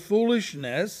through the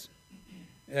foolishness,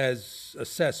 as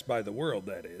assessed by the world,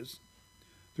 that is,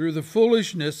 through the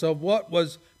foolishness of what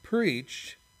was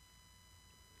preached.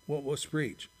 What was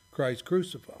preached? Christ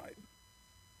crucified.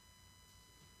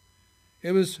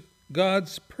 It was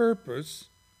God's purpose,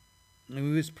 and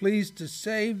he was pleased to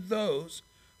save those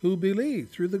who believe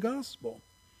through the gospel.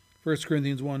 1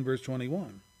 Corinthians 1, verse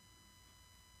 21.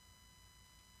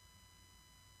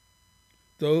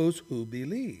 Those who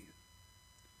believe.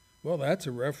 Well, that's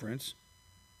a reference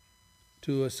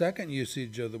to a second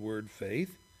usage of the word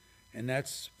faith, and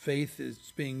that's faith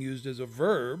is being used as a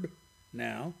verb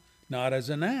now, not as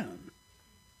a noun.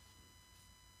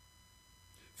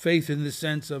 Faith in the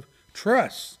sense of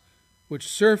trust, which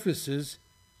surfaces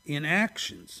in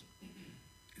actions.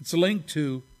 It's linked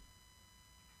to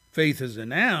faith as a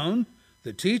noun,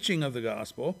 the teaching of the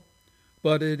gospel,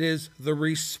 but it is the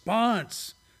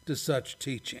response to such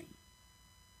teaching.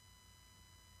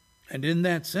 And in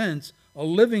that sense, a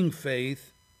living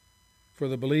faith for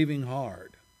the believing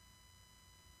heart.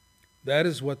 That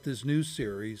is what this new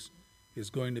series is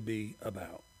going to be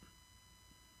about.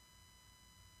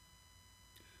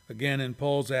 Again, in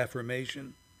Paul's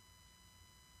affirmation,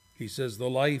 he says, the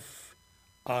life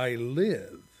I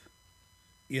live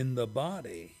in the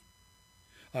body,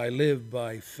 I live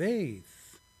by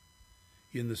faith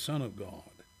in the Son of God.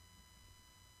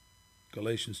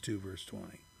 Galatians 2, verse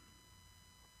 20.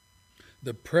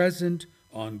 The present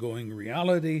ongoing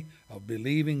reality of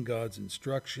believing God's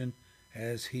instruction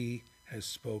as he has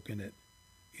spoken it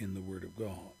in the Word of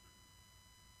God.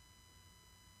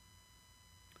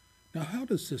 Now, how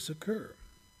does this occur?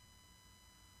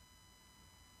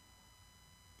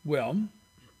 Well,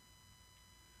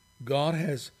 God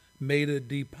has made a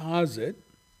deposit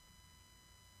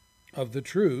of the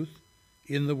truth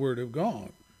in the Word of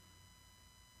God.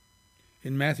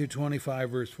 In Matthew 25,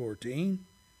 verse 14,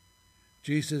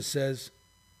 Jesus says,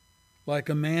 like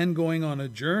a man going on a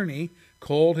journey,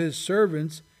 called his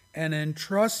servants and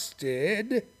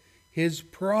entrusted his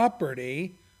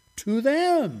property to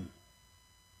them.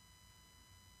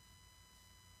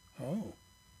 Oh,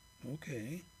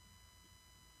 okay.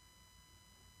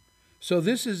 So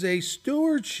this is a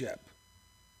stewardship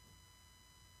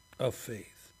of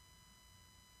faith.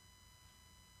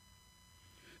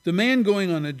 The man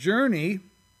going on a journey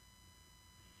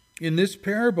in this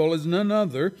parable is none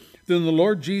other than the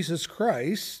Lord Jesus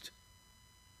Christ.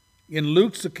 In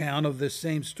Luke's account of this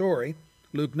same story,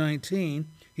 Luke 19,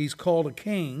 he's called a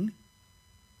king,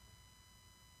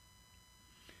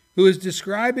 who is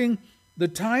describing the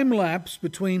time lapse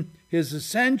between his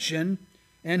ascension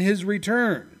and his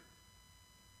return.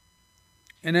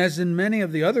 And as in many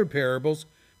of the other parables,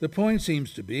 the point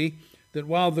seems to be that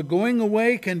while the going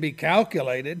away can be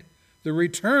calculated, the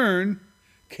return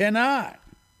cannot.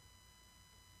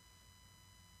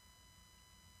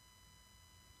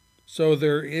 So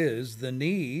there is the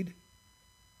need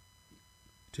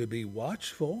to be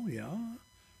watchful,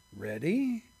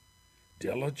 ready,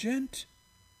 diligent,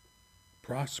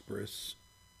 prosperous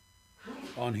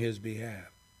on his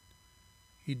behalf.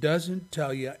 He doesn't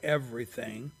tell you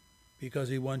everything because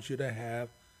he wants you to have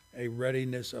a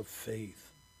readiness of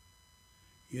faith.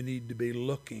 You need to be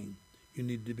looking. You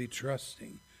need to be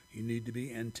trusting. You need to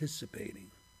be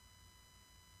anticipating.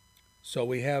 So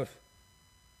we have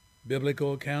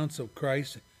biblical accounts of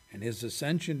Christ and his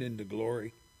ascension into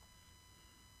glory.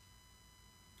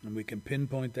 And we can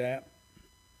pinpoint that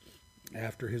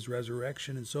after his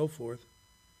resurrection and so forth.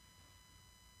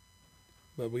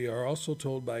 But we are also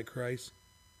told by Christ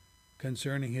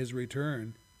concerning his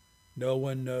return, no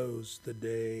one knows the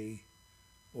day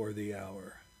or the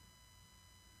hour.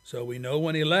 So we know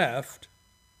when he left,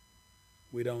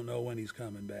 we don't know when he's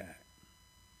coming back.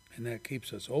 And that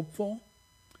keeps us hopeful,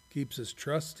 keeps us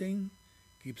trusting,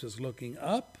 keeps us looking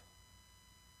up,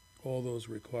 all those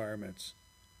requirements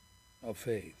of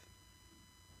faith.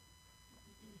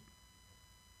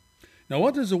 Now,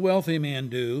 what does a wealthy man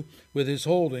do with his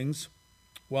holdings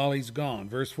while he's gone?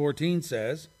 Verse 14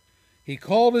 says, he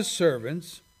called his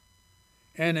servants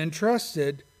and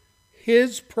entrusted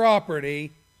his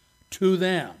property to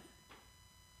them.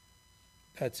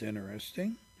 That's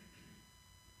interesting.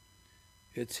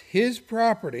 It's his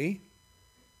property,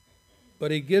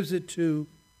 but he gives it to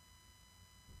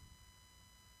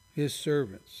his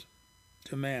servants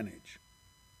to manage.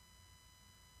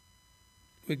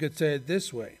 We could say it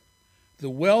this way. The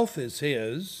wealth is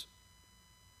his.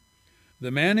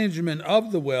 The management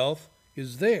of the wealth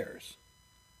is theirs.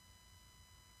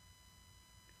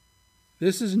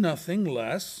 This is nothing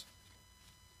less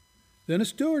than a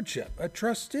stewardship, a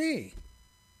trustee.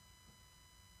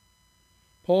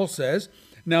 Paul says,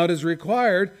 now it is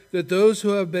required that those who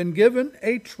have been given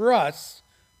a trust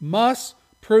must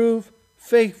prove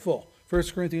faithful. 1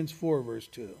 Corinthians 4, verse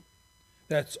 2.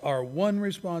 That's our one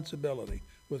responsibility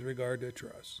with regard to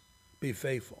trust. Be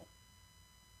faithful.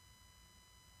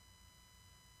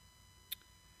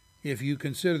 If you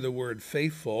consider the word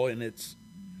faithful in its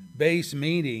base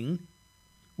meaning,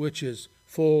 which is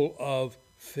full of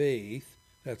faith,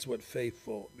 that's what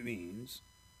faithful means,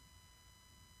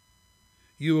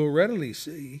 you will readily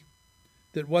see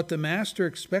that what the master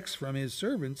expects from his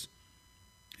servants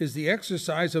is the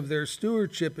exercise of their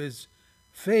stewardship is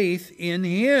faith in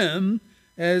him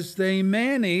as they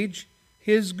manage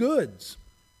his goods.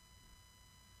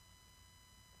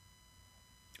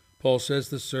 Paul says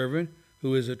the servant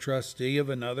who is a trustee of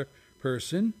another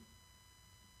person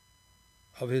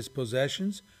of his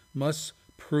possessions must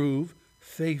prove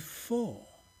faithful.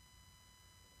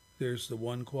 There's the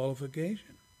one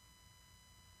qualification.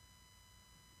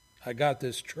 I got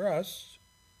this trust.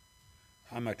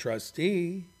 I'm a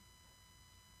trustee.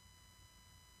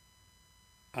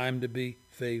 I'm to be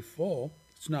faithful.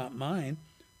 It's not mine,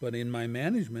 but in my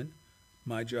management,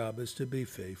 my job is to be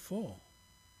faithful.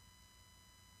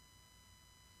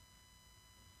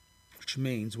 Which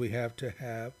means we have to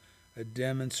have a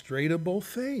demonstrable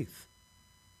faith.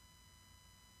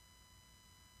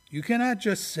 You cannot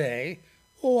just say,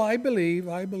 oh, I believe.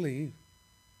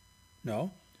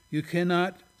 No, you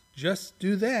cannot just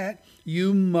do that.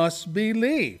 You must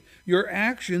believe. Your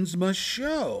actions must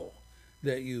show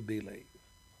that you believe.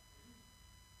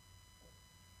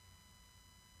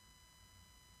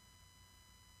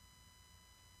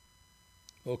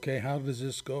 Okay, how does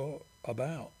this go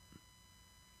about?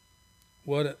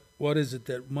 What is it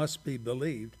that must be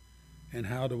believed, and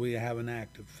how do we have an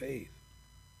act of faith?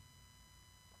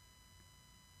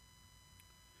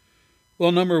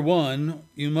 Well, number one,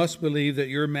 you must believe that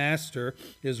your master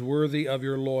is worthy of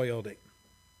your loyalty.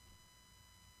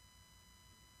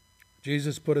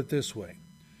 Jesus put it this way: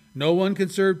 no one can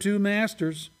serve two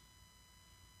masters.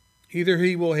 Either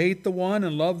he will hate the one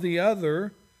and love the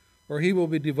other, or he will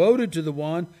be devoted to the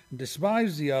one and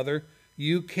despise the other.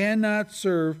 You cannot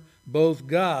serve both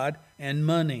God and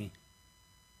money.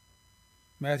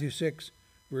 Matthew 6,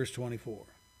 verse 24.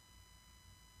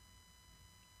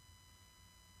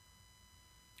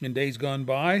 In days gone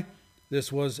by,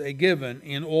 this was a given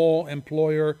in all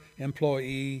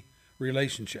employer-employee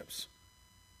relationships.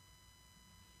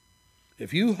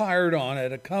 If you hired on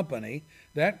at a company,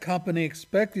 that company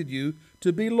expected you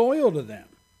to be loyal to them.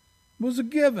 It was a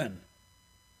given.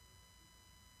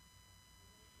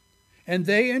 And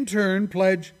they in turn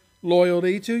pledge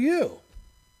loyalty to you.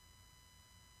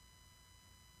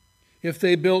 If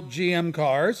they built GM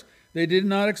cars, they did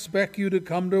not expect you to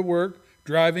come to work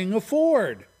driving a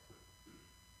Ford.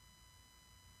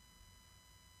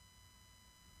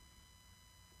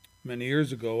 Many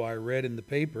years ago, I read in the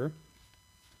paper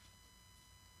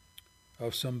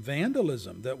of some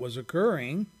vandalism that was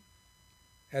occurring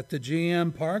at the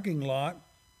GM parking lot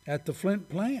at the Flint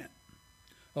plant,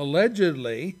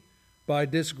 allegedly by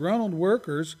disgruntled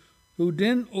workers who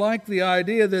didn't like the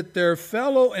idea that their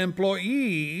fellow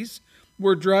employees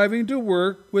were driving to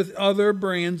work with other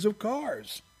brands of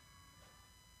cars.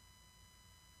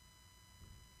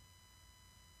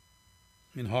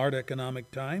 In hard economic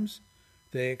times,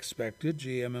 they expected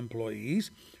GM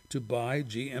employees to buy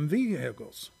GM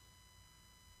vehicles.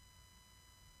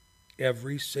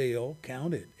 Every sale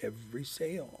counted, every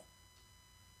sale.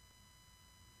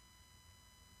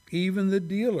 Even the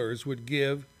dealers would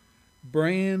give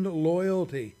brand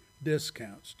loyalty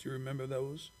discounts. Do you remember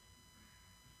those?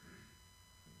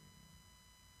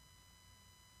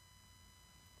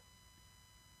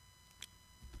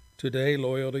 Today,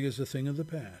 loyalty is a thing of the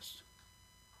past.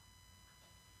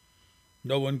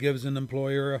 No one gives an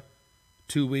employer a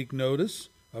 2-week notice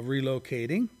of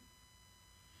relocating.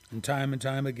 And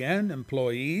time again,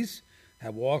 employees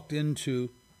have walked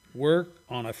into work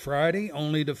on a Friday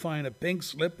only to find a pink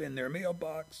slip in their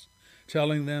mailbox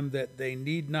telling them that they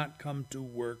need not come to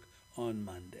work on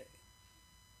Monday.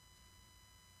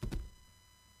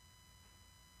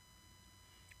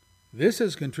 This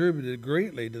has contributed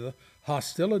greatly to the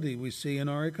hostility we see in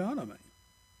our economy.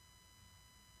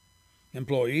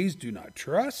 Employees do not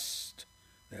trust,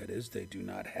 that is, they do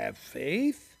not have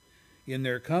faith in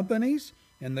their companies,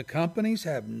 and the companies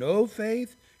have no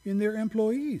faith in their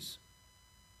employees.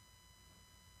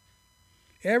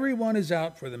 Everyone is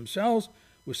out for themselves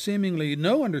with seemingly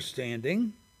no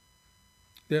understanding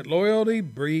that loyalty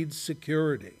breeds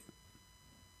security.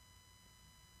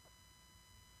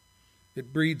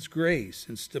 It breeds grace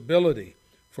and stability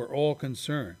for all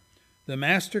concerned. The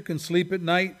master can sleep at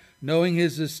night knowing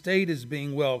his estate is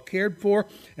being well cared for,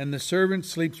 and the servant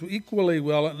sleeps equally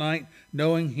well at night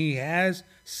knowing he has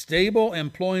stable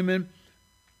employment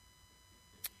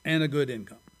and a good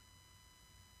income.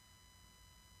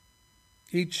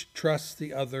 Each trusts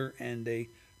the other and a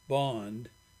bond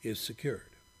is secured.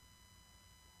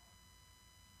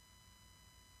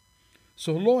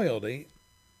 So loyalty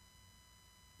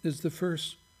is the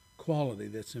first quality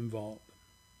that's involved.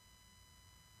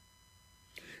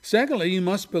 Secondly, you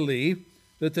must believe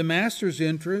that the master's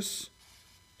interests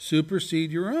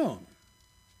supersede your own.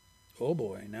 Oh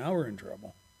boy, now we're in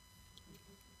trouble.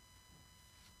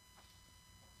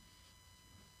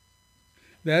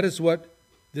 That is what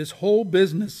this whole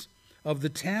business of the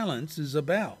talents is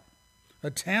about. A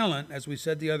talent, as we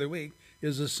said the other week,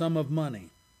 is a sum of money.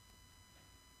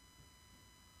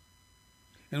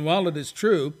 And while it is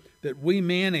true that we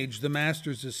manage the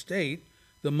master's estate,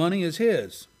 the money is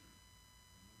his.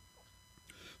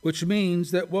 Which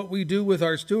means that what we do with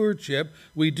our stewardship,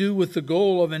 we do with the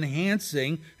goal of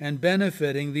enhancing and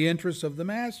benefiting the interests of the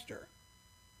master.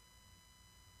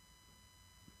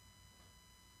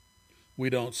 We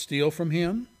don't steal from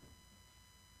him.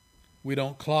 We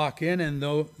don't clock in and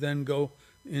then go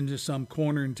into some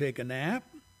corner and take a nap.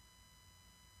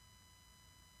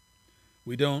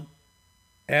 We don't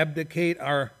abdicate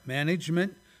our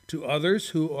management to others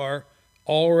who are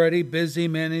already busy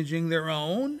managing their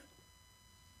own.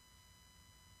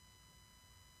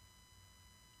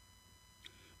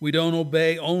 We don't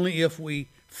obey only if we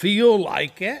feel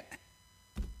like it.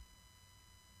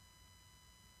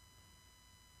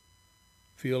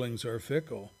 Feelings are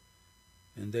fickle,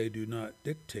 and they do not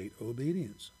dictate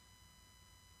obedience.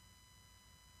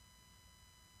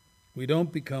 We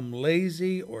don't become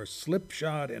lazy or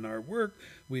slipshod in our work.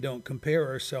 We don't compare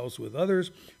ourselves with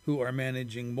others who are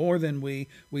managing more than we.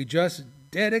 We just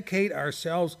dedicate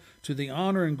ourselves to the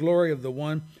honor and glory of the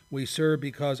one we serve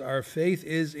because our faith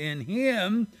is in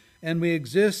him and we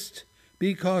exist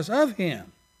because of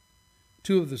him.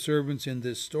 2 of the servants in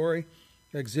this story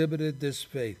exhibited this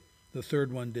faith. The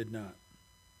third one did not.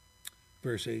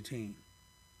 Verse 18.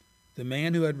 The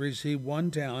man who had received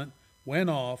 1 talent went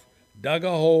off, dug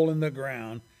a hole in the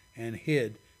ground, and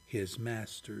hid his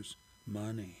master's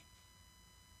money.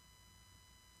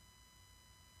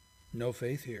 No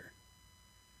faith here.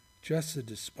 just the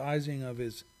despising of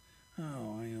his,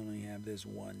 oh, I only have this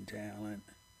one talent.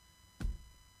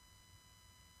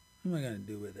 What am I going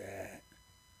to do with that?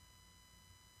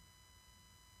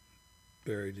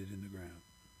 Buried it in the ground.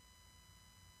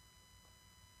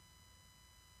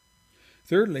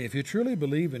 Thirdly, if you truly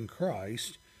believe in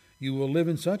Christ, you will live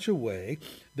in such a way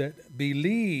that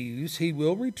believes he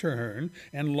will return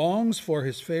and longs for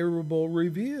his favorable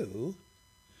review.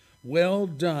 Well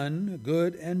done,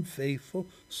 good and faithful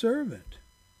servant.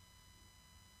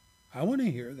 I want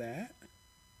to hear that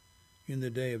in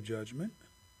the day of judgment.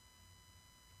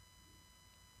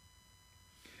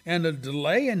 And a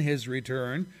delay in his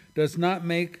return does not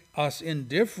make us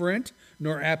indifferent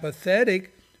nor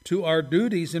apathetic to our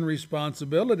duties and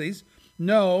responsibilities.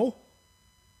 No.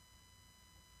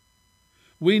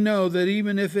 We know that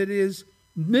even if it is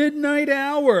midnight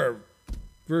hour,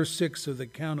 verse 6 of the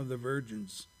Count of the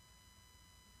Virgins,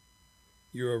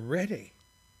 you're ready.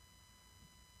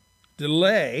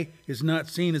 Delay is not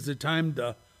seen as a time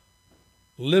to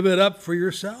live it up for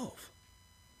yourself.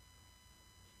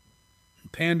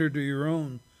 Pander to your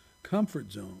own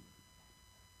comfort zone.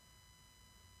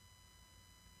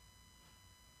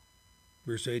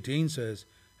 Verse 18 says,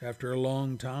 after a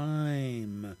long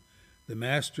time, the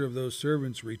master of those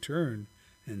servants returned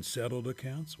and settled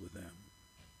accounts with them.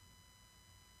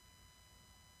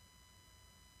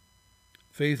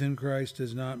 Faith in Christ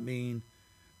does not mean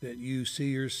that you see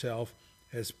yourself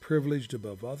as privileged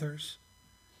above others,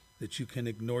 that you can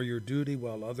ignore your duty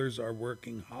while others are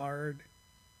working hard,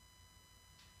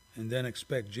 and then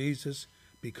expect Jesus,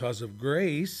 because of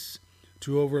grace,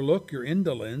 to overlook your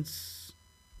indolence.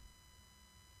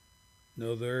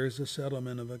 No, there is a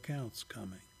settlement of accounts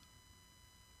coming.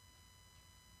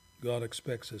 God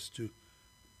expects us to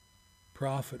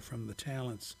profit from the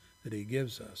talents that he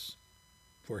gives us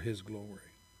for his glory.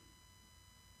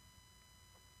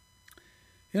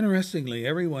 Interestingly,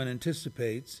 everyone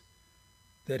anticipates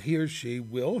that he or she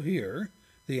will hear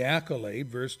the accolade,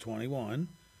 verse 21,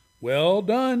 well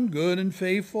done, good and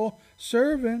faithful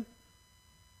servant.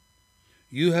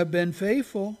 You have been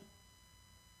faithful.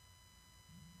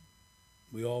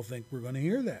 We all think we're going to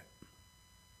hear that.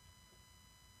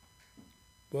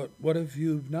 But what if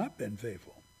you've not been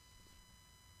faithful?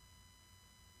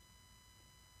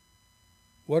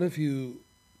 What if you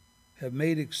have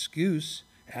made excuse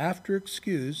after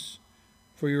excuse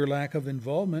for your lack of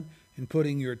involvement in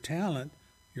putting your talent,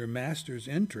 your master's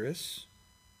interests,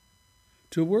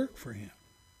 to work for him?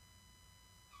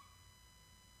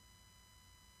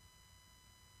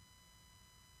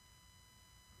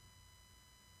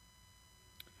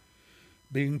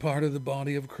 Being part of the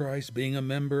body of Christ, being a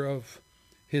member of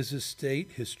his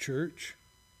estate, his church,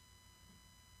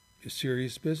 is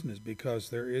serious business, because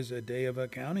there is a day of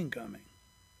accounting coming.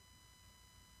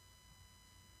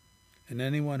 And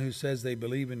anyone who says they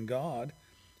believe in God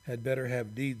had better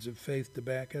have deeds of faith to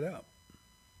back it up.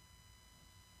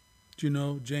 Do you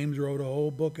know James wrote a whole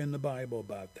book in the Bible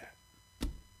about that?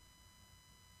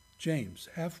 James,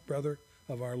 half-brother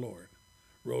of our Lord,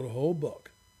 wrote a whole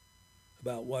book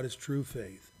about what is true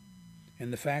faith.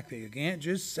 And the fact that you can't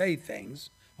just say things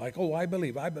like, oh, I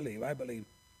believe.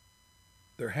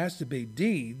 There has to be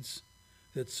deeds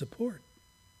that support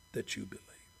that you believe.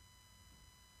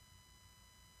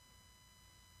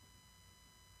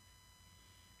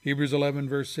 Hebrews 11,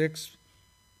 verse 6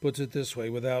 puts it this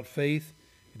way, without faith,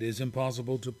 it is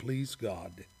impossible to please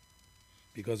God,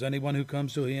 because anyone who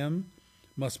comes to him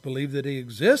must believe that he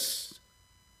exists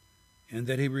and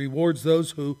that he rewards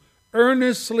those who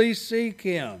earnestly seek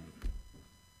him.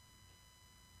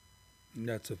 And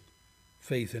that's a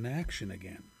faith in action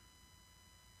again.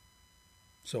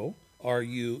 So, are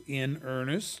you in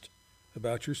earnest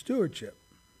about your stewardship?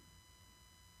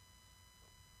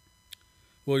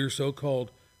 Will your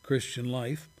so-called Christian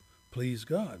life please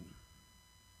God?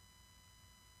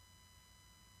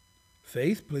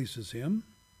 Faith pleases him.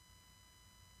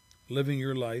 Living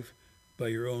your life by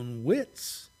your own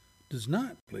wits does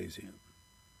not please him.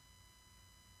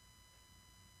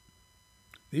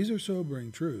 These are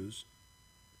sobering truths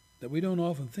that we don't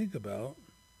often think about,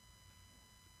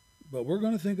 but we're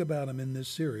going to think about them in this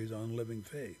series on living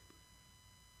faith.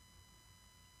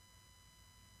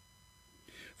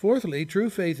 Fourthly, true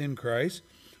faith in Christ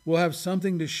will have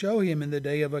something to show him in the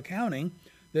day of accounting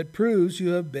that proves you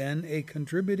have been a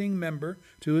contributing member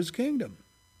to his kingdom.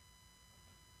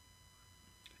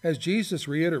 As Jesus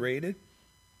reiterated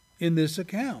in this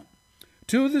account,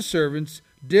 two of the servants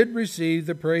did receive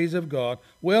the praise of God,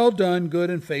 well done, good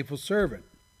and faithful servant,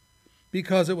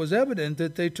 because it was evident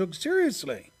that they took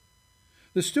seriously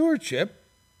the stewardship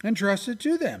entrusted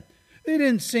to them. They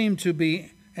didn't seem to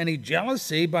be any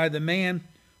jealousy by the man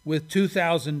with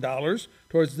 $2,000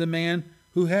 towards the man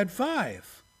who had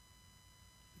 5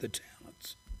 the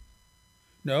talents.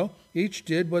 No, each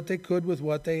did what they could with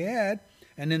what they had,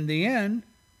 and in the end,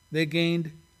 they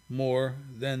gained more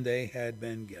than they had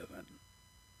been given.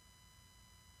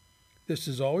 This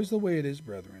is always the way it is,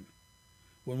 brethren.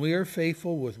 When we are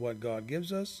faithful with what God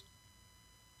gives us,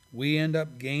 we end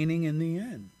up gaining in the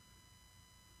end.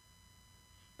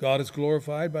 God is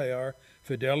glorified by our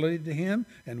fidelity to Him,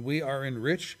 and we are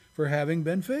enriched for having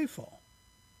been faithful.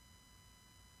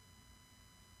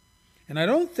 And I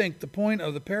don't think the point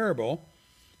of the parable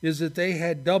is that they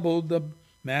had doubled the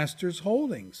master's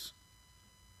holdings,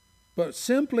 but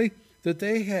simply that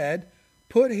they had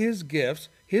put his gifts,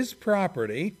 his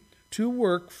property, to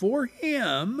work for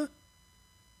him,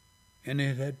 and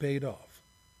it had paid off.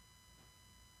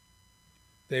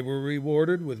 They were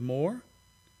rewarded with more,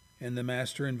 and the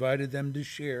master invited them to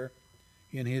share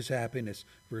in his happiness.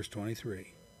 Verse 23.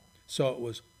 So it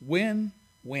was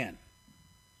win-win.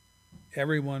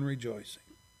 Everyone rejoicing.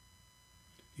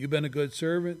 You've been a good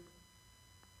servant,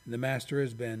 and the master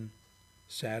has been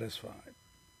satisfied.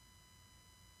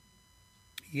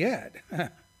 Yet,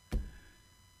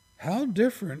 how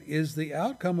different is the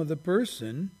outcome of the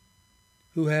person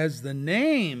who has the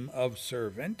name of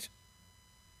servant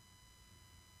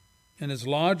and is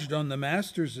lodged on the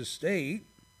master's estate,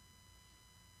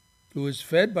 who is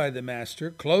fed by the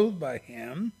master, clothed by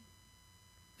him,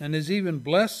 and is even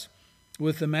blessed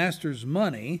with the master's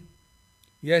money,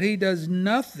 yet he does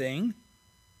nothing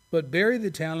but bury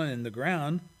the talent in the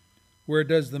ground, where it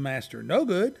does the master no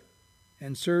good,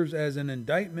 and serves as an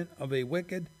indictment of a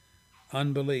wicked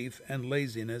unbelief and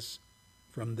laziness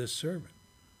from this servant.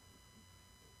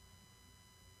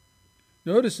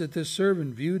 Notice that this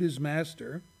servant viewed his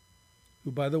master,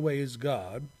 who by the way is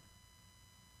God,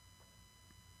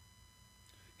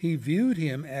 he viewed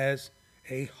him as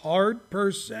a hard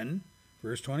person,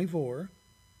 verse 24,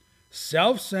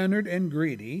 self-centered and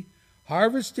greedy,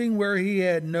 harvesting where he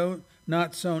had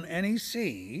not sown any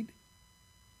seed.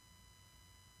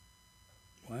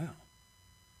 Wow.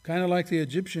 Kind of like the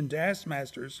Egyptian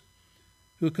taskmasters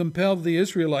who compelled the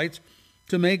Israelites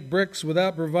to make bricks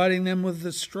without providing them with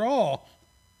the straw,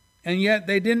 and yet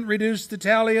they didn't reduce the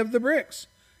tally of the bricks.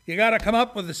 You got to come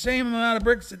up with the same amount of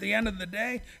bricks at the end of the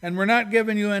day, and we're not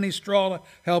giving you any straw to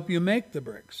help you make the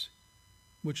bricks,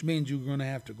 which means you're going to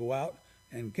have to go out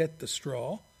and get the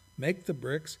straw, make the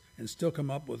bricks, and still come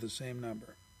up with the same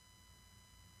number.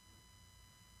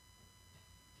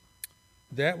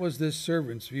 That was this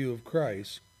servant's view of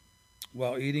Christ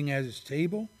while eating at his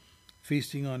table,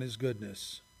 feasting on his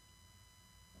goodness.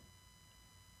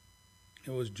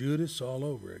 It was Judas all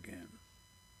over again.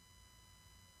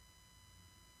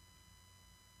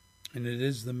 And it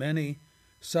is the many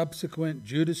subsequent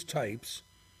Judas types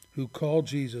who call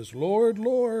Jesus Lord,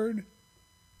 Lord,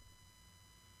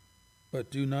 but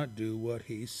do not do what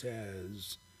he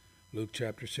says. Luke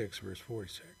chapter 6, verse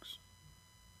 46.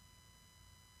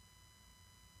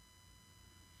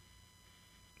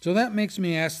 So that makes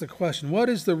me ask the question, what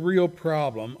is the real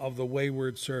problem of the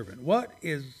wayward servant? What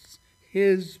is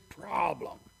his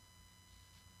problem?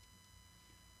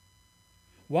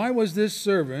 Why was this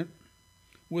servant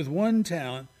with 1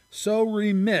 talent so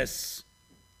remiss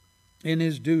in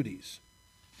his duties?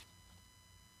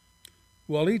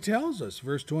 Well, he tells us,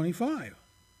 verse 25.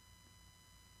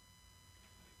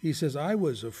 He says, I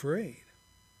was afraid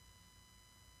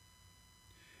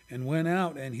and went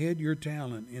out and hid your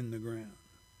talent in the ground.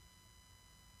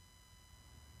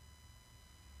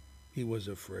 He was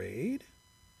afraid.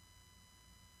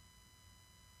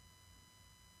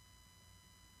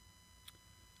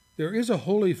 There is a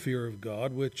holy fear of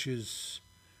God which is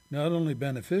not only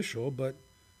beneficial but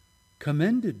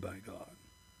commended by God.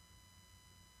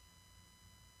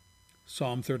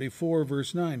 Psalm 34,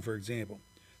 verse 9, for example.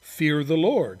 Fear the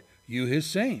Lord, you his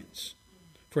saints.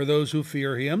 For those who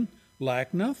fear him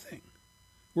lack nothing.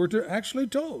 We're actually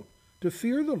told to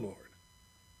fear the Lord.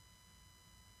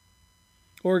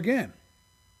 Or again,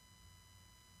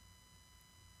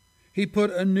 he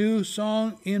put a new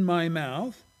song in my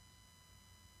mouth,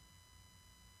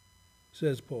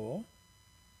 says Paul,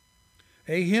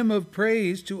 a hymn of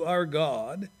praise to our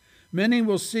God. Many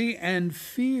will see and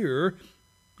fear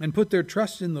and put their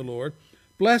trust in the Lord.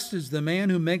 Blessed is the man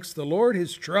who makes the Lord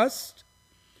his trust,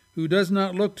 who does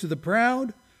not look to the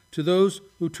proud, to those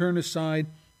who turn aside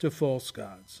to false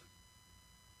gods.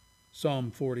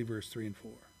 Psalm 40, verse 3 and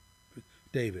 4.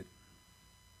 David.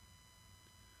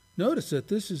 Notice that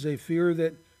this is a fear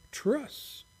that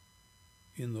trusts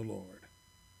in the Lord.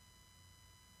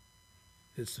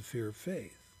 It's the fear of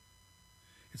faith.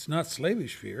 It's not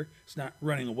slavish fear. It's not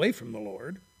running away from the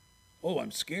Lord. Oh,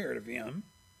 I'm scared of him.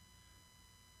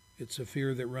 It's a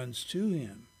fear that runs to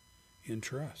him in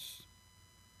trust.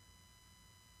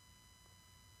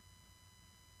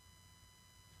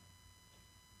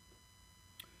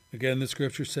 Again, the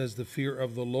scripture says the fear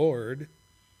of the Lord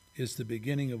is the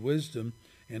beginning of wisdom,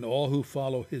 and all who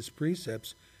follow his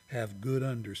precepts have good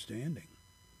understanding.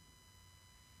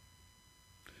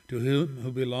 To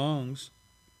him belongs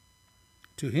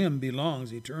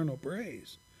eternal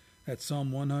praise. That's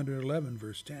Psalm 111,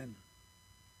 verse 10.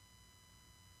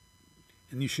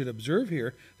 And you should observe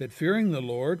here that fearing the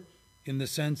Lord, in the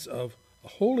sense of a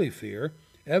holy fear,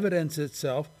 evidences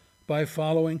itself by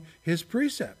following his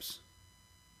precepts.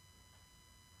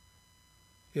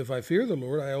 If I fear the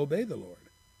Lord, I obey the Lord.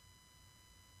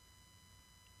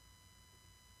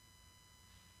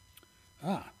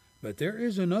 But there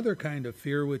is another kind of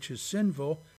fear which is sinful